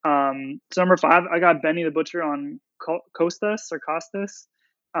 So number 5, I got Benny the Butcher on Costas.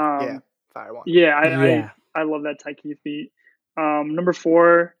 Fire one. Yeah, I love that Ty Keith beat. Number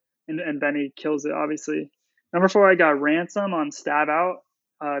 4, and Benny kills it, obviously. Number 4, I got Ransom on Stab Out.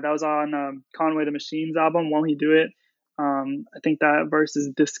 That was on Conway the Machine's album, Won't He Do It? I think that verse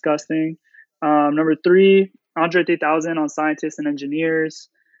is disgusting. Number 3, Andre 3000 on Scientists and Engineers.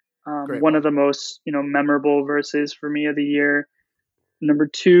 One of the most, you know, memorable verses for me of the year. Number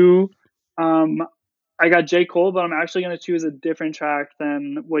 2, I got J. Cole, but I'm actually going to choose a different track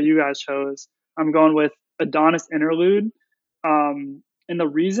than what you guys chose. I'm going with Adonis Interlude. And the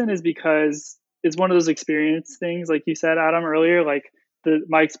reason is because it's one of those experience things, like you said, Adam, earlier, like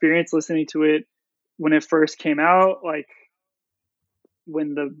my experience listening to it when it first came out, like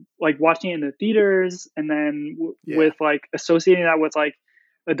when watching it in the theaters, and then with like associating that with like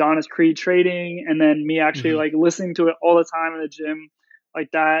Adonis Creed trading, and then me actually like listening to it all the time in the gym,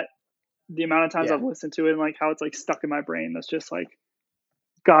 like that, the amount of times I've listened to it and like how it's like stuck in my brain, that's just like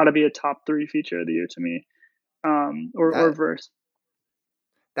gotta be a top 3 feature of the year to me. Or verse.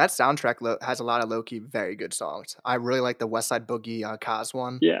 That soundtrack has a lot of low-key very good songs. I really like the West Side Boogie Kaz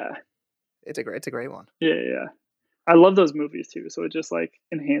one. Yeah. It's a great one. Yeah. I love those movies too, so it just like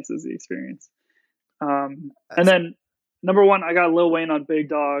enhances the experience. And then number 1, I got Lil Wayne on Big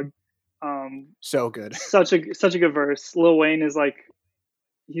Dog. So good. Such a good verse. Lil Wayne is like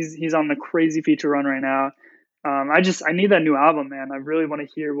he's on the crazy feature run right now. I need that new album, man. I really want to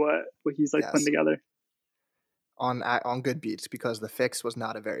hear what he's like putting together. On good beats, because The Fix was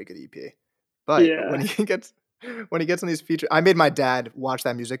not a very good EP. But when he gets on these features, I made my dad watch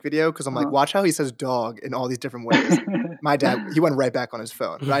that music video because I'm like, watch how he says dog in all these different ways. My dad, he went right back on his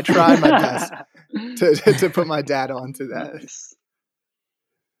phone. But I tried my best to put my dad onto that. Nice.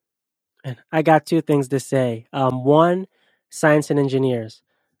 And I got 2 things to say. 1, Science and Engineers.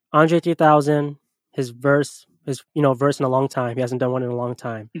 Andre 3000, his verse in a long time. He hasn't done one in a long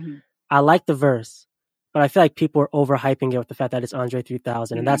time. I like the verse, but I feel like people are overhyping it with the fact that it's Andre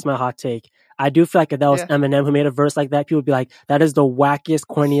 3000, and that's my hot take. I do feel like if that was Eminem who made a verse like that, people would be like, that is the wackiest,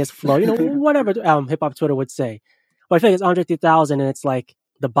 corniest flow, you know, whatever hip-hop Twitter would say. But I feel like it's Andre 3000, and it's like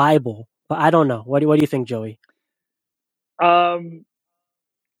the Bible. But I don't know. What do you think, Joey? I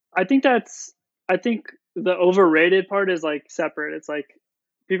think the overrated part is like separate. It's like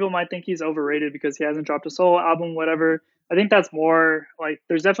people might think he's overrated because he hasn't dropped a solo album, whatever. I think that's more like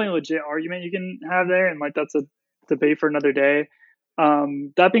there's definitely a legit argument you can have there, and like that's a debate for another day.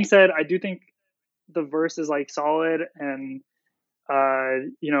 That being said, I do think the verse is like solid, and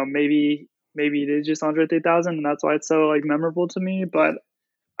you know, maybe it is just Andre 3000, and that's why it's so like memorable to me. But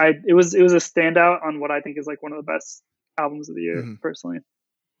it was a standout on what I think is like one of the best albums of the year, personally.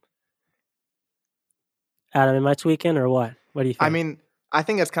 Adam, am I tweaking or what? What do you think? I mean, I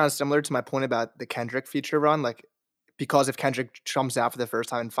think that's kind of similar to my point about the Kendrick feature run. Like, because if Kendrick comes out for the first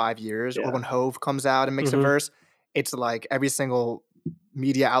time in 5 years, or when Hove comes out and makes a verse, it's like every single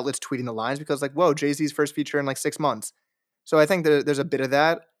media outlet's tweeting the lines because like, whoa, Jay-Z's first feature in like 6 months. So I think there's a bit of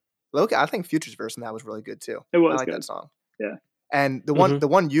that. Look, I think Future's verse in that was really good too. It was I like good. that song. Yeah. And the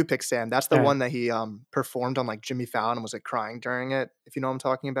one you picked, Sam, that's the one that he performed on like Jimmy Fallon and was like crying during it. If you know what I'm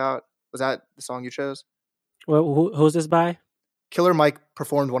talking about, was that the song you chose? Well, who's this by? Killer Mike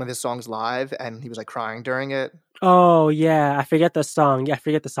performed one of his songs live, and he was like crying during it. Oh yeah, I forget the song. Yeah, I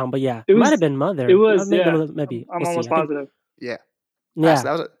forget the song, but yeah, it might have been Mother. It was, maybe. I'm We'll almost see. positive. Yeah.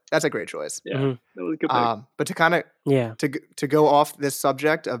 Yeah, that's a great choice. Yeah, that was a good pick. But to kind of to go off this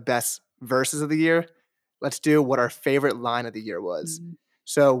subject of best verses of the year, let's do what our favorite line of the year was.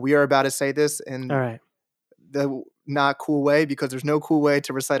 So we are about to say this in the not cool way, because there's no cool way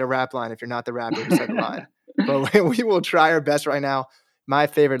to recite a rap line if you're not the rapper who said the line. But we will try our best right now. My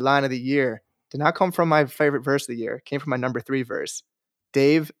favorite line of the year did not come from my favorite verse of the year. It came from my number 3 verse.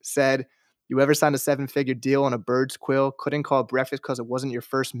 Dave said, "You ever signed a 7-figure deal on a bird's quill? Couldn't call it breakfast because it wasn't your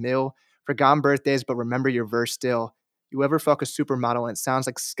first meal. Forgotten birthdays, but remember your verse still. You ever fuck a supermodel and it sounds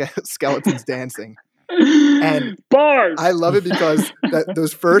like skeletons dancing?" And bars. I love it because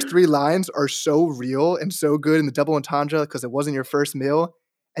those first 3 lines are so real and so good in the double entendre, because it wasn't your first meal.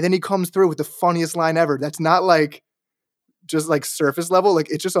 And then he comes through with the funniest line ever. That's not like just like surface level. Like,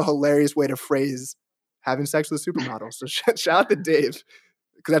 it's just a hilarious way to phrase having sex with a supermodel. So shout out to Dave,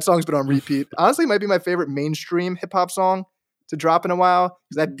 because that song's been on repeat. Honestly, it might be my favorite mainstream hip hop song to drop in a while,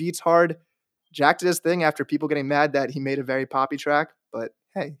 because that beats hard. Jack did his thing after people getting mad that he made a very poppy track. But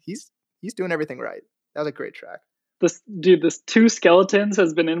hey, he's doing everything right. That was a great track. This 2 skeletons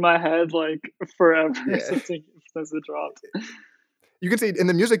has been in my head like forever since it dropped. You can see in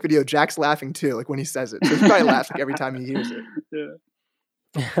the music video, Jack's laughing too, like when he says it. So he probably laughs like every time he hears it.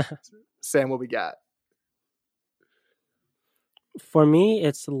 Yeah. Sam, what we got? For me,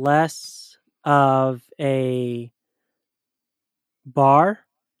 it's less of a bar.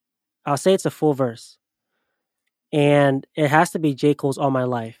 I'll say it's a full verse. And it has to be J. Cole's All My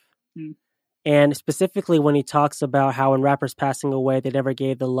Life. And specifically when he talks about how when rappers passing away, they never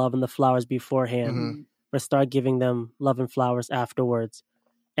gave the love and the flowers beforehand, but start giving them love and flowers afterwards.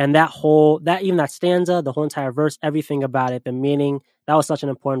 And that stanza, the whole entire verse, everything about it, the meaning, that was such an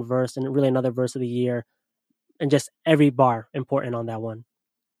important verse, and really another verse of the year. And just every bar important on that one.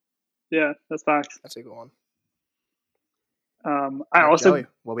 Yeah, that's facts. That's a good one. I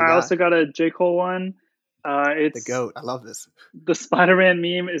also got a J. Cole one. It's the GOAT. I love this. The Spider-Man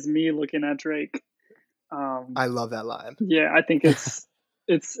meme is me looking at Drake. I love that line. Yeah, I think it's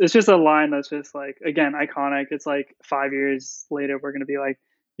just a line that's just like, again, iconic. It's like 5 years later, we're gonna be like,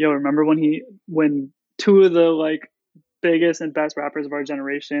 yo, remember when 2 of the like biggest and best rappers of our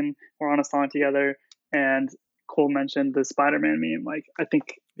generation were on a song together, and Cole mentioned the Spider-Man meme. Like, I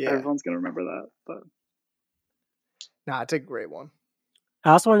think everyone's gonna remember that. But it's a great one. I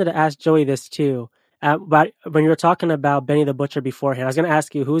also wanted to ask Joey this too. But when you were talking about Benny the Butcher beforehand, I was going to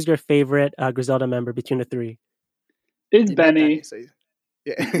ask you, who's your favorite Griselda member between the 3? It's Benny.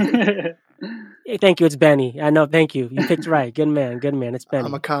 Yeah. Thank you. It's Benny. I know. Thank you. You picked right. Good man. It's Benny.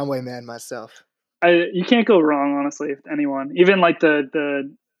 I'm a Conway man myself. You can't go wrong, honestly, with anyone. Even like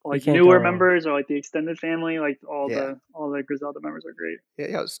the like newer members or like the extended family, like all the Griselda members are great.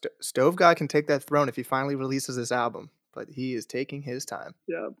 Yeah, Stove Guy can take that throne if he finally releases this album, but he is taking his time.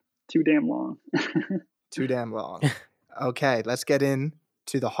 Yeah. Too damn long. Too damn long. Okay, let's get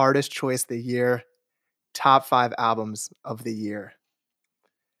into the hardest choice of the year. Top 5 albums of the year.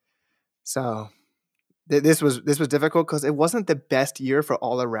 So this was difficult because it wasn't the best year for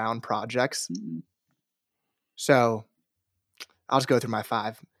all around projects. So I'll just go through my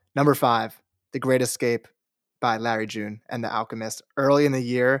 5. Number 5, The Great Escape by Larry June and The Alchemist. Early in the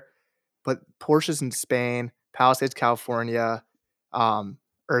year, but Porsches in Spain, Palisades, California,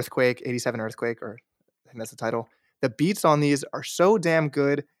 Earthquake, 87 Earthquake, or I think that's the title. The beats on these are so damn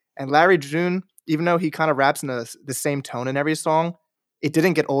good. And Larry June, even though he kind of raps in the same tone in every song, it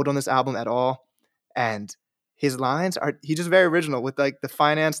didn't get old on this album at all. And his lines he's just very original with like the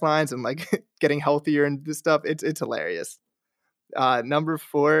finance lines and like getting healthier and this stuff. It's hilarious. Number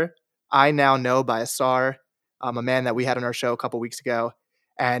 4, I Now Know by Asar, a man that we had on our show a couple weeks ago.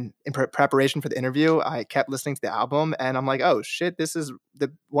 And in preparation for the interview, I kept listening to the album, and I'm like, oh, shit, this is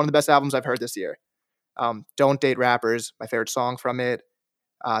one of the best albums I've heard this year. Don't Date Rappers, my favorite song from it.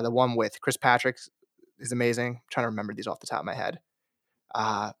 The one with Chris Patrick is amazing. I'm trying to remember these off the top of my head.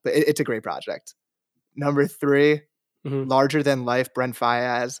 But it's a great project. Number 3, Larger Than Life, Brent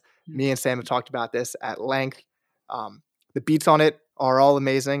Faiyaz. Me and Sam have talked about this at length. The beats on it are all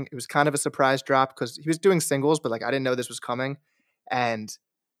amazing. It was kind of a surprise drop because he was doing singles, but like I didn't know this was coming. And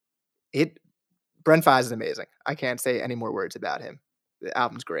Brent Faiyaz is amazing. I can't say any more words about him. The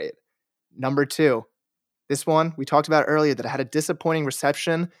album's great. Number 2, This one, we talked about earlier that it had a disappointing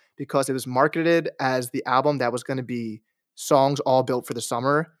reception because it was marketed as the album that was going to be songs all built for the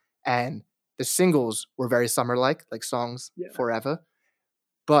summer. And the singles were very summer-like songs forever.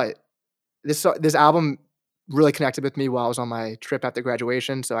 But this album really connected with me while I was on my trip after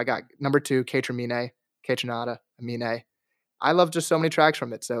graduation. So I got number 2, Keiichiromine, Keichinada, Amine. I love just so many tracks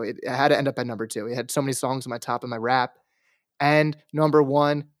from it. So it had to end up at number 2. It had so many songs on my top of my rap. And number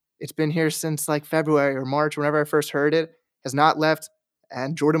 1, it's been here since February or March, whenever I first heard it, has not left.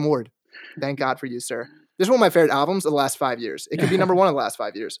 And Jordan Ward, thank God for you, sir. This is one of my favorite albums of the last 5 years. It could be number 1 in the last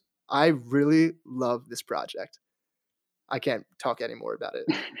 5 years. I really love this project. I can't talk anymore about it.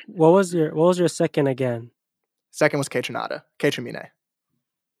 What was your second again? Second was Keiichiromine.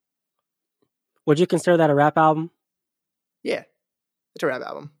 Would you consider that a rap album? Yeah, it's a rap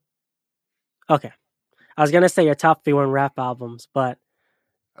album. Okay. I was going to say your top 3 weren't rap albums, but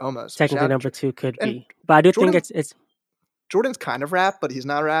almost technically number 2 could be. But I do think it's Jordan's kind of rap, but he's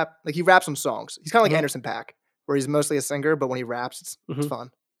not rap. He raps some songs. He's kind of like Anderson .Paak, where he's mostly a singer, but when he raps, it's fun.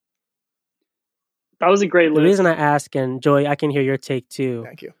 That was a great list. The reason I ask, and Joey, I can hear your take too.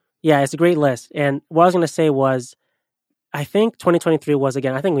 Thank you. Yeah, it's a great list. And what I was going to say was, I think 2023 was,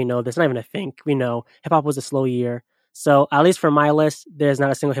 again, I think we know this, not even a think, we know hip-hop was a slow year. So at least for my list, there's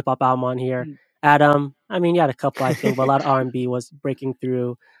not a single hip-hop album on here. Adam, I mean, you had a couple, I think, but a lot of R&B was breaking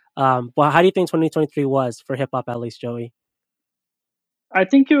through. But how do you think 2023 was for hip-hop, at least, Joey? I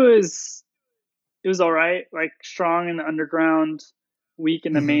think it was all right, strong in the underground, weak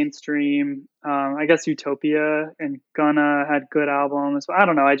in the mainstream. I guess Utopia and Gunna had good albums. But I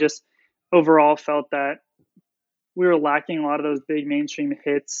don't know. I just overall felt that we were lacking a lot of those big mainstream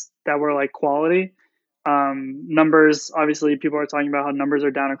hits that were quality. Numbers, obviously, people are talking about how numbers are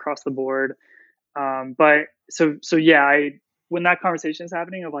down across the board. But so yeah, when that conversation is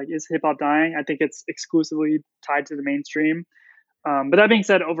happening of is hip hop dying, I think it's exclusively tied to the mainstream. But that being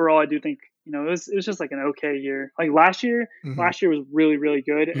said, overall, I do think it was just an okay year. Last year was really, really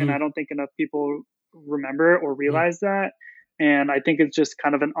good, and I don't think enough people remember or realize that. And I think it's just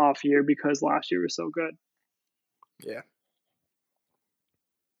kind of an off year because last year was so good. Yeah,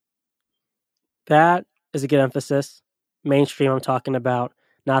 that is a good emphasis. Mainstream, I'm talking about,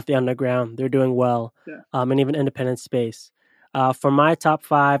 not the underground. They're doing well, and even independent space. For my top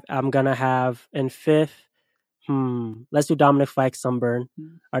 5, I'm gonna have in 5th. Let's do Dominic Fike, Sunburn. I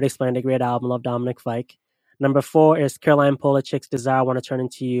already explained a great album. Love Dominic Fike. Number 4 is Caroline Polachek's Desire I Want to Turn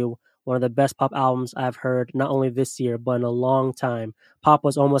Into You. One of the best pop albums I've heard, not only this year, but in a long time. Pop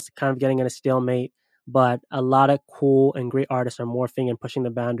was almost kind of getting in a stalemate, but a lot of cool and great artists are morphing and pushing the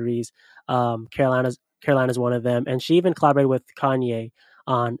boundaries. Caroline is one of them. And she even collaborated with Kanye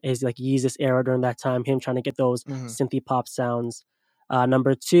on his Yeezus era during that time, him trying to get those synthy pop sounds.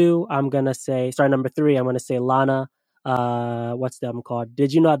 Number 2, number 3, I'm going to say Lana. What's the album called?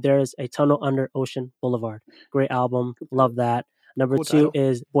 Did you know there's a tunnel under Ocean Boulevard? Great album. Love that. Number 2 title.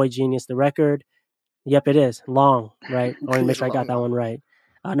 Is Boy Genius, the record. Yep, it is. Long, right? I want to make sure I got that one right.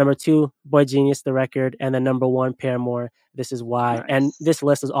 Number 2, Boy Genius, the record. And then number 1, Paramore, This Is Why. Nice. And this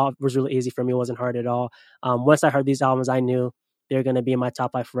list was really easy for me. It wasn't hard at all. Once I heard these albums, I knew they're going to be in my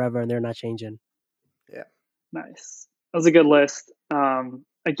top 5 forever, and they're not changing. Yeah. Nice. That was a good list.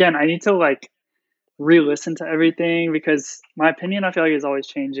 Again, I need to re-listen to everything because my opinion, I feel is always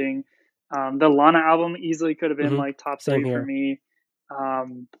changing. The Lana album easily could have been top 3 for me.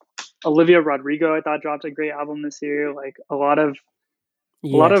 Olivia Rodrigo, I thought, dropped a great album this year. A lot of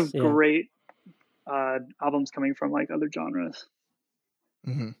great albums coming from other genres.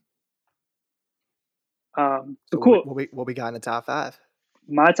 So cool. What we got in the top 5?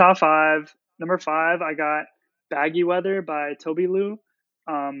 My top 5. Number 5, I got Baggy Weather by Toby Lou.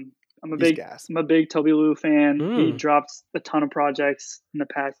 I'm a big Toby Lou fan. He dropped a ton of projects in the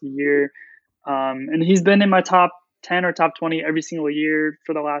past year. And he's been in my top 10 or top 20 every single year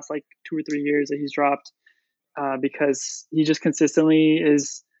for the last 2 or 3 years that he's dropped, because he just consistently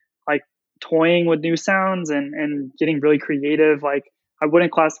is toying with new sounds and getting really creative. I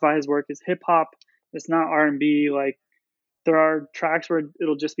wouldn't classify his work as hip hop. It's not R&B. There are tracks where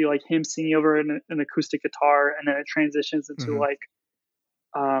it'll just be him singing over an acoustic guitar, and then it transitions into a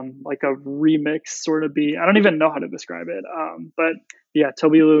remix sort of beat. I don't even know how to describe it. But yeah,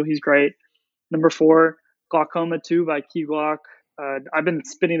 Toby Lou, he's great. Number 4, Glaucoma 2 by Key Glock. I've been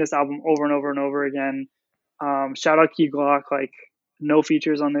spinning this album over and over and over again. Shout out Key Glock, no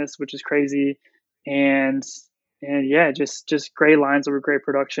features on this, which is crazy. And yeah, just great lines over great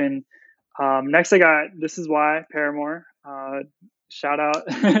production. Next I got This Is Why, Paramore. Shout out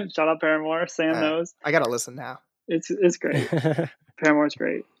Paramore. Sam knows. I gotta listen now. It's great. Paramore's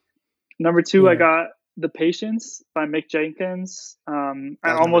great. Number 2, I got The Patience by Mick Jenkins. That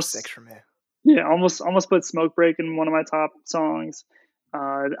was number 6 for me. Yeah, almost put Smoke Break in one of my top songs.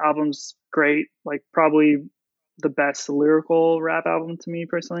 The album's great, like probably the best lyrical rap album to me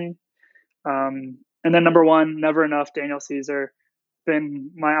personally. And then number 1, Never Enough, Daniel Caesar,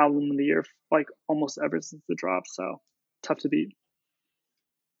 been my album of the year like almost ever since the drop. So tough to beat.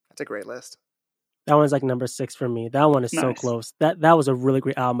 That's a great list. That one's like number 6 for me. That one is so close. That was a really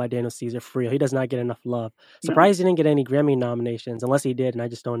great album by Daniel Caesar. For real, he does not get enough love. Surprised he didn't get any Grammy nominations, unless he did, and I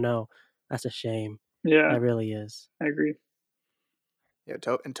just don't know. That's a shame. Yeah, that really is. I agree. Yeah,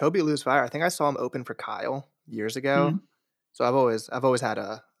 and Toby Lou's fire. I think I saw him open for Kyle years ago, so I've always had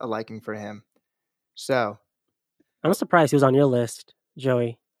a liking for him. So I'm surprised he was on your list,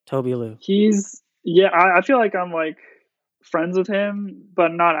 Joey. Toby Lou. I feel like I'm like friends with him,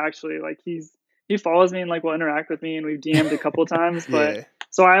 but not actually. Like he follows me and like will interact with me, and we've DM'd a couple times. But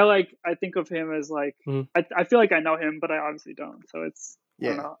so I think of him as like I feel like I know him, but I obviously don't. So it's I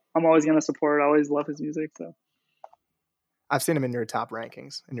don't know. I'm always gonna support. I always love his music. So I've seen him in your top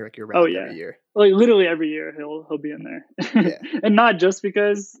rankings and your rap every year. Like literally every year he'll be in there. And not just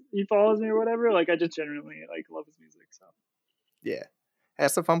because he follows me or whatever. Like I just genuinely like love his music. So yeah,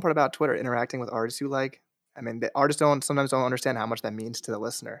 that's the fun part about Twitter, interacting with artists you like. I mean, the artists sometimes don't understand how much that means to the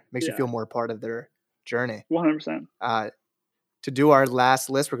listener. It makes you feel more a part of their journey. 100%. To do our last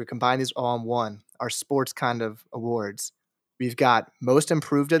list, we're going to combine these all in one. Our sports kind of awards. We've got Most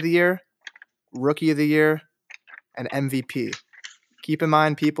Improved of the Year, Rookie of the Year, and MVP. Keep in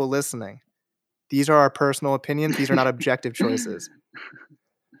mind, people listening, these are our personal opinions. These are not objective choices.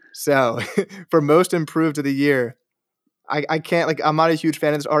 So for Most Improved of the Year, I can't, like, I'm not a huge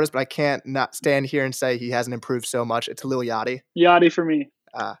fan of this artist, but I can't not stand here and say he hasn't improved so much. It's Lil Yachty. Yachty for me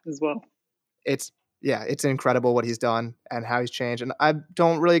as well. It's incredible what he's done and how he's changed. And I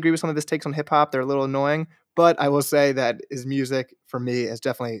don't really agree with some of his takes on hip hop. They're a little annoying, but I will say that his music for me has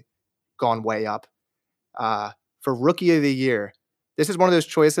definitely gone way up. For Rookie of the Year, this is one of those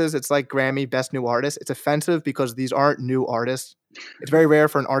choices. It's like Grammy Best New Artist. It's offensive because these aren't new artists. It's very rare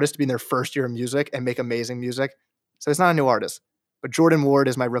for an artist to be in their first year of music and make amazing music. So it's not a new artist. But Jordan Ward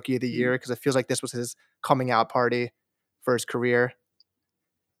is my Rookie of the Year because it feels like this was his coming out party for his career.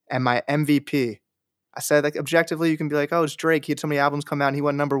 And my MVP, I said, like, objectively, you can be like, oh, it's Drake. He had so many albums come out and he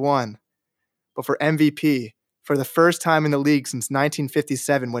went number 1. But for MVP, for the first time in the league since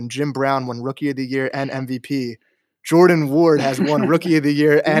 1957, when Jim Brown won Rookie of the Year and MVP, Jordan Ward has won Rookie of the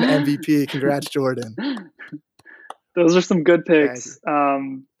Year and MVP. Congrats, Jordan. Those are some good picks.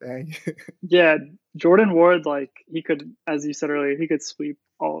 Thank you. Yeah, Jordan Ward, like, he could, as you said earlier, he could sweep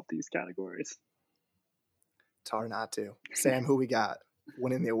all of these categories. It's hard not to. Sam, who we got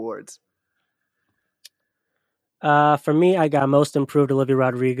winning the awards? For me, I got Most Improved Olivia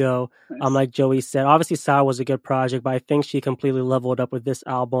Rodrigo. Nice. Like Joey said, obviously Sour was a good project, but I think she completely leveled up with this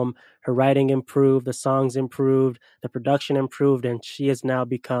album. Her writing improved, the songs improved, the production improved, and she has now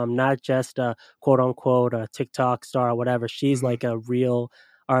become not just a quote unquote a TikTok star or whatever. She's like a real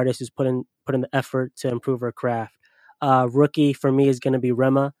artist who's put in the effort to improve her craft. Rookie for me is going to be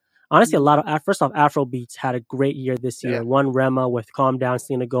Rema. Honestly, first off, Afrobeats had a great year this year. One Rema with Calm Down,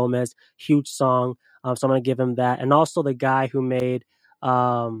 Selena Gomez, huge song. So I'm going to give him that. And also the guy who made,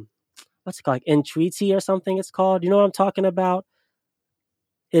 what's it called? Like Entreaty or something it's called. You know what I'm talking about?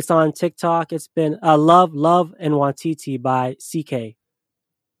 It's on TikTok. It's been Love and Wantiti by CK.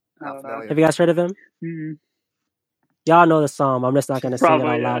 Have you guys heard of him? Mm-hmm. Y'all know the song. I'm just not going to sing it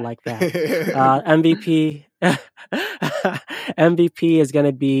out loud like that. MVP is going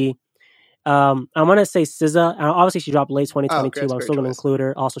to be, I'm going to say SZA. Obviously, she dropped late 2022. But I'm still going to include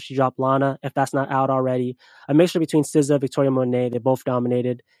her. Also, she dropped Lana, if that's not out already. A mixture between SZA and Victoria Monet. They both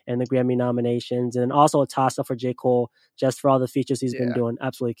dominated in the Grammy nominations. And also a toss-up for J. Cole, just for all the features he's been doing.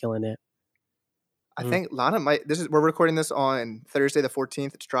 Absolutely killing it. I think Lana might... We're recording this on Thursday the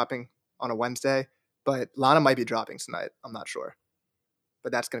 14th. It's dropping on a Wednesday. But Lana might be dropping tonight. I'm not sure.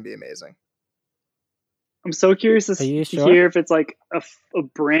 But that's going to be amazing. I'm so curious to hear if it's like a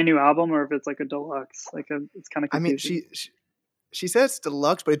brand new album or if it's like a deluxe. It's kind of confusing. I mean, she says it's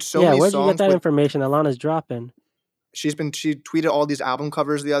deluxe, but it's so many songs. Yeah, where'd you get that information that Lana's dropping? She tweeted all these album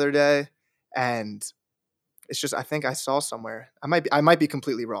covers the other day, and it's just, I think I saw somewhere. I might be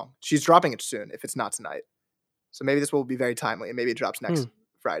completely wrong. She's dropping it soon if it's not tonight. So maybe this will be very timely, and maybe it drops next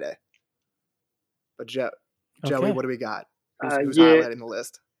Friday. But Joey, what do we got? Who's highlighting the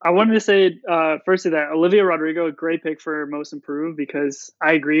list? I wanted to say, firstly, that Olivia Rodrigo, a great pick for Most Improved, because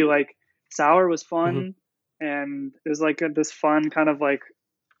I agree, like, Sour was fun, and it was like this fun kind of like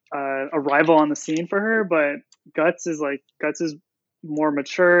arrival on the scene for her, but Guts is more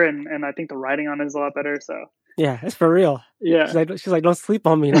mature, and I think the writing on it is a lot better. So yeah, it's for real. Yeah, she's like, don't sleep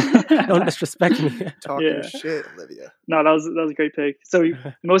on me, don't disrespect me. Talk your shit, Olivia. No, that was a great pick. So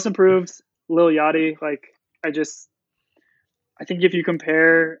most improved, Lil Yachty. Like I think if you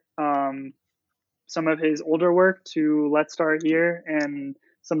compare some of his older work to Let's Start Here and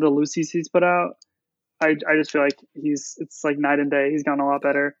some of the Lucy's he's put out, I just feel like it's like night and day. He's gotten a lot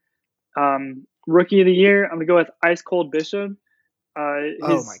better. Rookie of the Year, I'm gonna go with Ice Cold Bishop.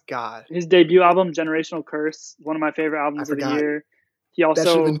 Oh my god! His debut album, Generational Curse, one of my favorite albums of the year. He also that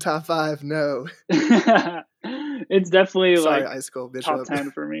should have been top 5. No, it's definitely Ice Cold Bishop. top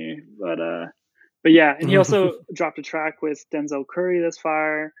 10 for me. But yeah, and he also dropped a track with Denzel Curry this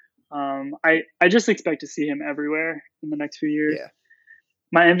fire. I just expect to see him everywhere in the next few years. Yeah.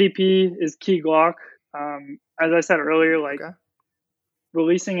 My MVP is Key Glock. As I said earlier,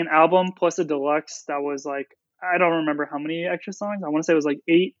 releasing an album plus a deluxe that was like, I don't remember how many extra songs. I want to say it was like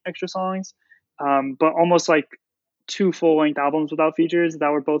 8 extra songs, but almost like 2 full-length albums without features that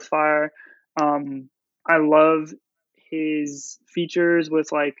were both fire. I love his features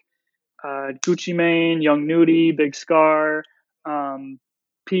with like Gucci Mane, Young Nudie, Big Scar,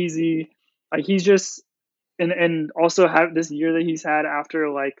 Peasy. Like he's just and also have this year that he's had after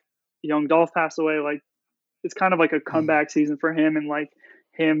like Young Dolph passed away. Like it's kind of like a comeback season for him, and like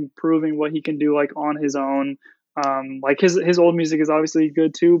him proving what he can do like on his own. Like his old music is obviously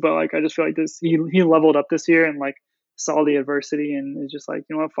good too, but like I just feel like he leveled up this year and like saw the adversity and is just like,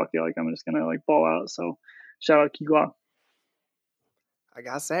 you know what, fuck you, like I'm just gonna like ball out. So shout out Key Glock. I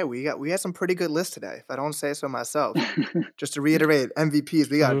gotta say, we had some pretty good lists today, if I don't say so myself. Just to reiterate,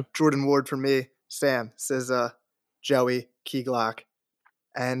 MVPs, we got Jordan Ward for me, Sam, SZA, Joey, Key Glock.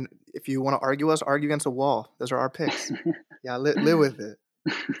 And if you want to argue us, argue against a wall. Those are our picks. Yeah, live with it.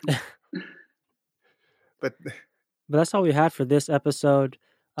 But that's all we had for this episode.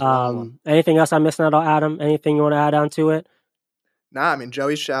 Anything else I'm missing out on, Adam? Anything you want to add on to it? Nah, I mean,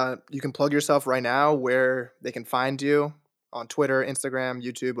 Joey, you can plug yourself right now where they can find you on Twitter, Instagram,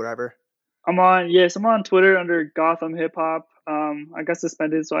 YouTube, whatever. I'm on Twitter under Gotham Hip Hop. I got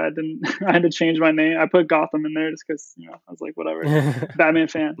suspended, so I had to change my name. I put Gotham in there just because, I was like, whatever. Batman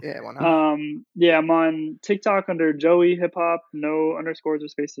fan. Yeah, why not? I'm on TikTok under Joey Hip Hop, no underscores or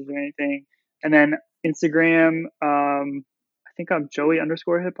spaces or anything. And then Instagram, I think I'm Joey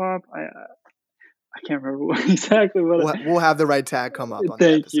 _ Hip Hop. I can't remember exactly what. We'll have the right tag come up.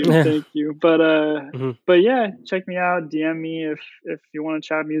 Thank you. But yeah, check me out. DM me if you want to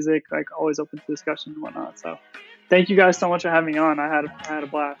chat music. Like always open to discussion and whatnot. So, thank you guys so much for having me on. I had a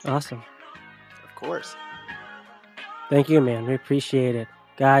blast. Awesome. Of course. Thank you, man. We appreciate it,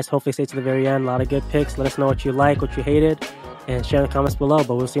 guys. Hopefully, stay to the very end. A lot of good picks. Let us know what you like, what you hated, and share in the comments below.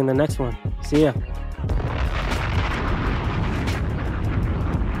 But we'll see you in the next one. See ya.